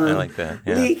air. I like that.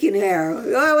 Yeah. Leaking air.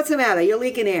 Oh, what's the matter? You're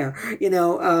leaking air.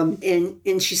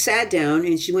 And she sat down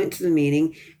and she went to the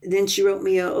meeting. And then she wrote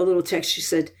me a little text. She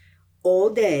said, all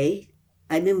day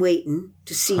I've been waiting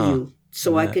to see you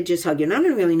so I could just hug you. And I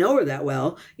didn't really know her that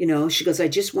well. She goes, I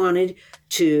just wanted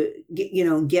to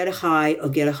get a hi or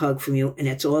get a hug from you. And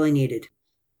that's all I needed.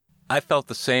 I felt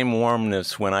the same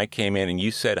warmness when I came in and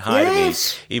you said hi to me,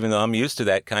 even though I'm used to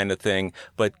that kind of thing.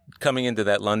 But coming into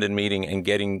that London meeting and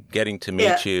getting to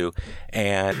meet you,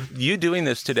 and you doing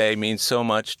this today means so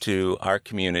much to our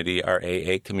community, our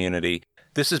AA community.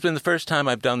 This has been the first time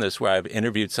I've done this where I've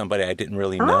interviewed somebody I didn't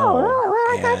really know. Oh, well,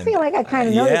 I feel like I kind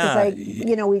of know you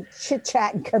because we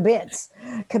chit-chat and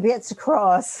kibitz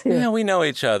across. Yeah, we know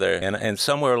each other. And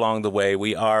somewhere along the way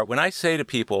we are, when I say to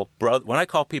people, when I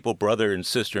call people brother and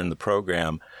sister in the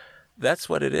program, that's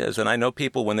what it is. And I know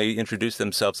people, when they introduce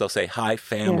themselves, they'll say, hi,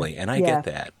 family. And I get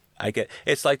that.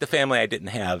 It's like the family I didn't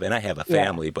have, and I have a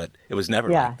family, but it was never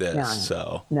like this.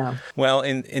 No. Well,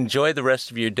 enjoy the rest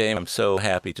of your day. I'm so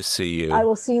happy to see you. I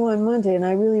will see you on Monday, and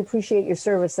I really appreciate your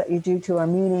service that you do to our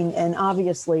meeting. And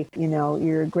obviously,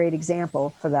 you're a great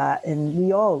example for that. And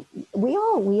we all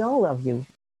love you.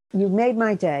 You've made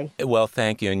my day. Well,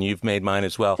 thank you, and you've made mine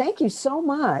as well. Thank you so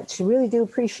much. I really do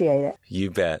appreciate it.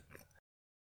 You bet.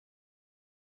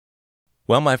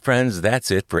 Well, my friends,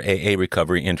 that's it for AA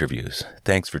Recovery Interviews.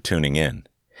 Thanks for tuning in.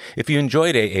 If you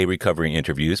enjoyed AA Recovery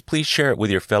Interviews, please share it with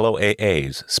your fellow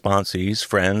AAs, sponsees,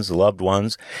 friends, loved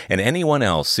ones, and anyone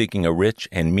else seeking a rich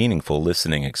and meaningful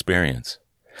listening experience.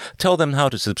 Tell them how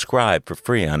to subscribe for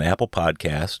free on Apple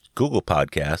Podcasts, Google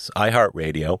Podcasts,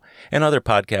 iHeartRadio, and other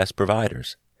podcast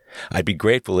providers. I'd be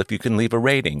grateful if you can leave a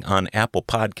rating on Apple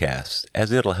Podcasts,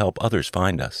 as it'll help others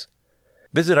find us.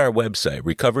 Visit our website,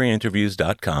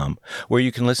 recoveryinterviews.com, where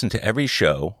you can listen to every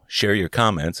show, share your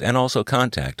comments, and also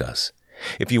contact us.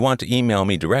 If you want to email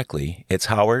me directly, it's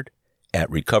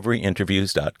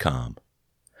howard@recoveryinterviews.com.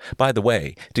 By the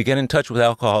way, to get in touch with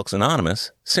Alcoholics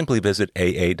Anonymous, simply visit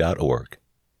aa.org.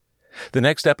 The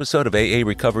next episode of AA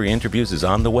Recovery Interviews is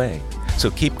on the way, so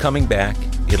keep coming back.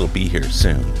 It'll be here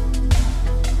soon.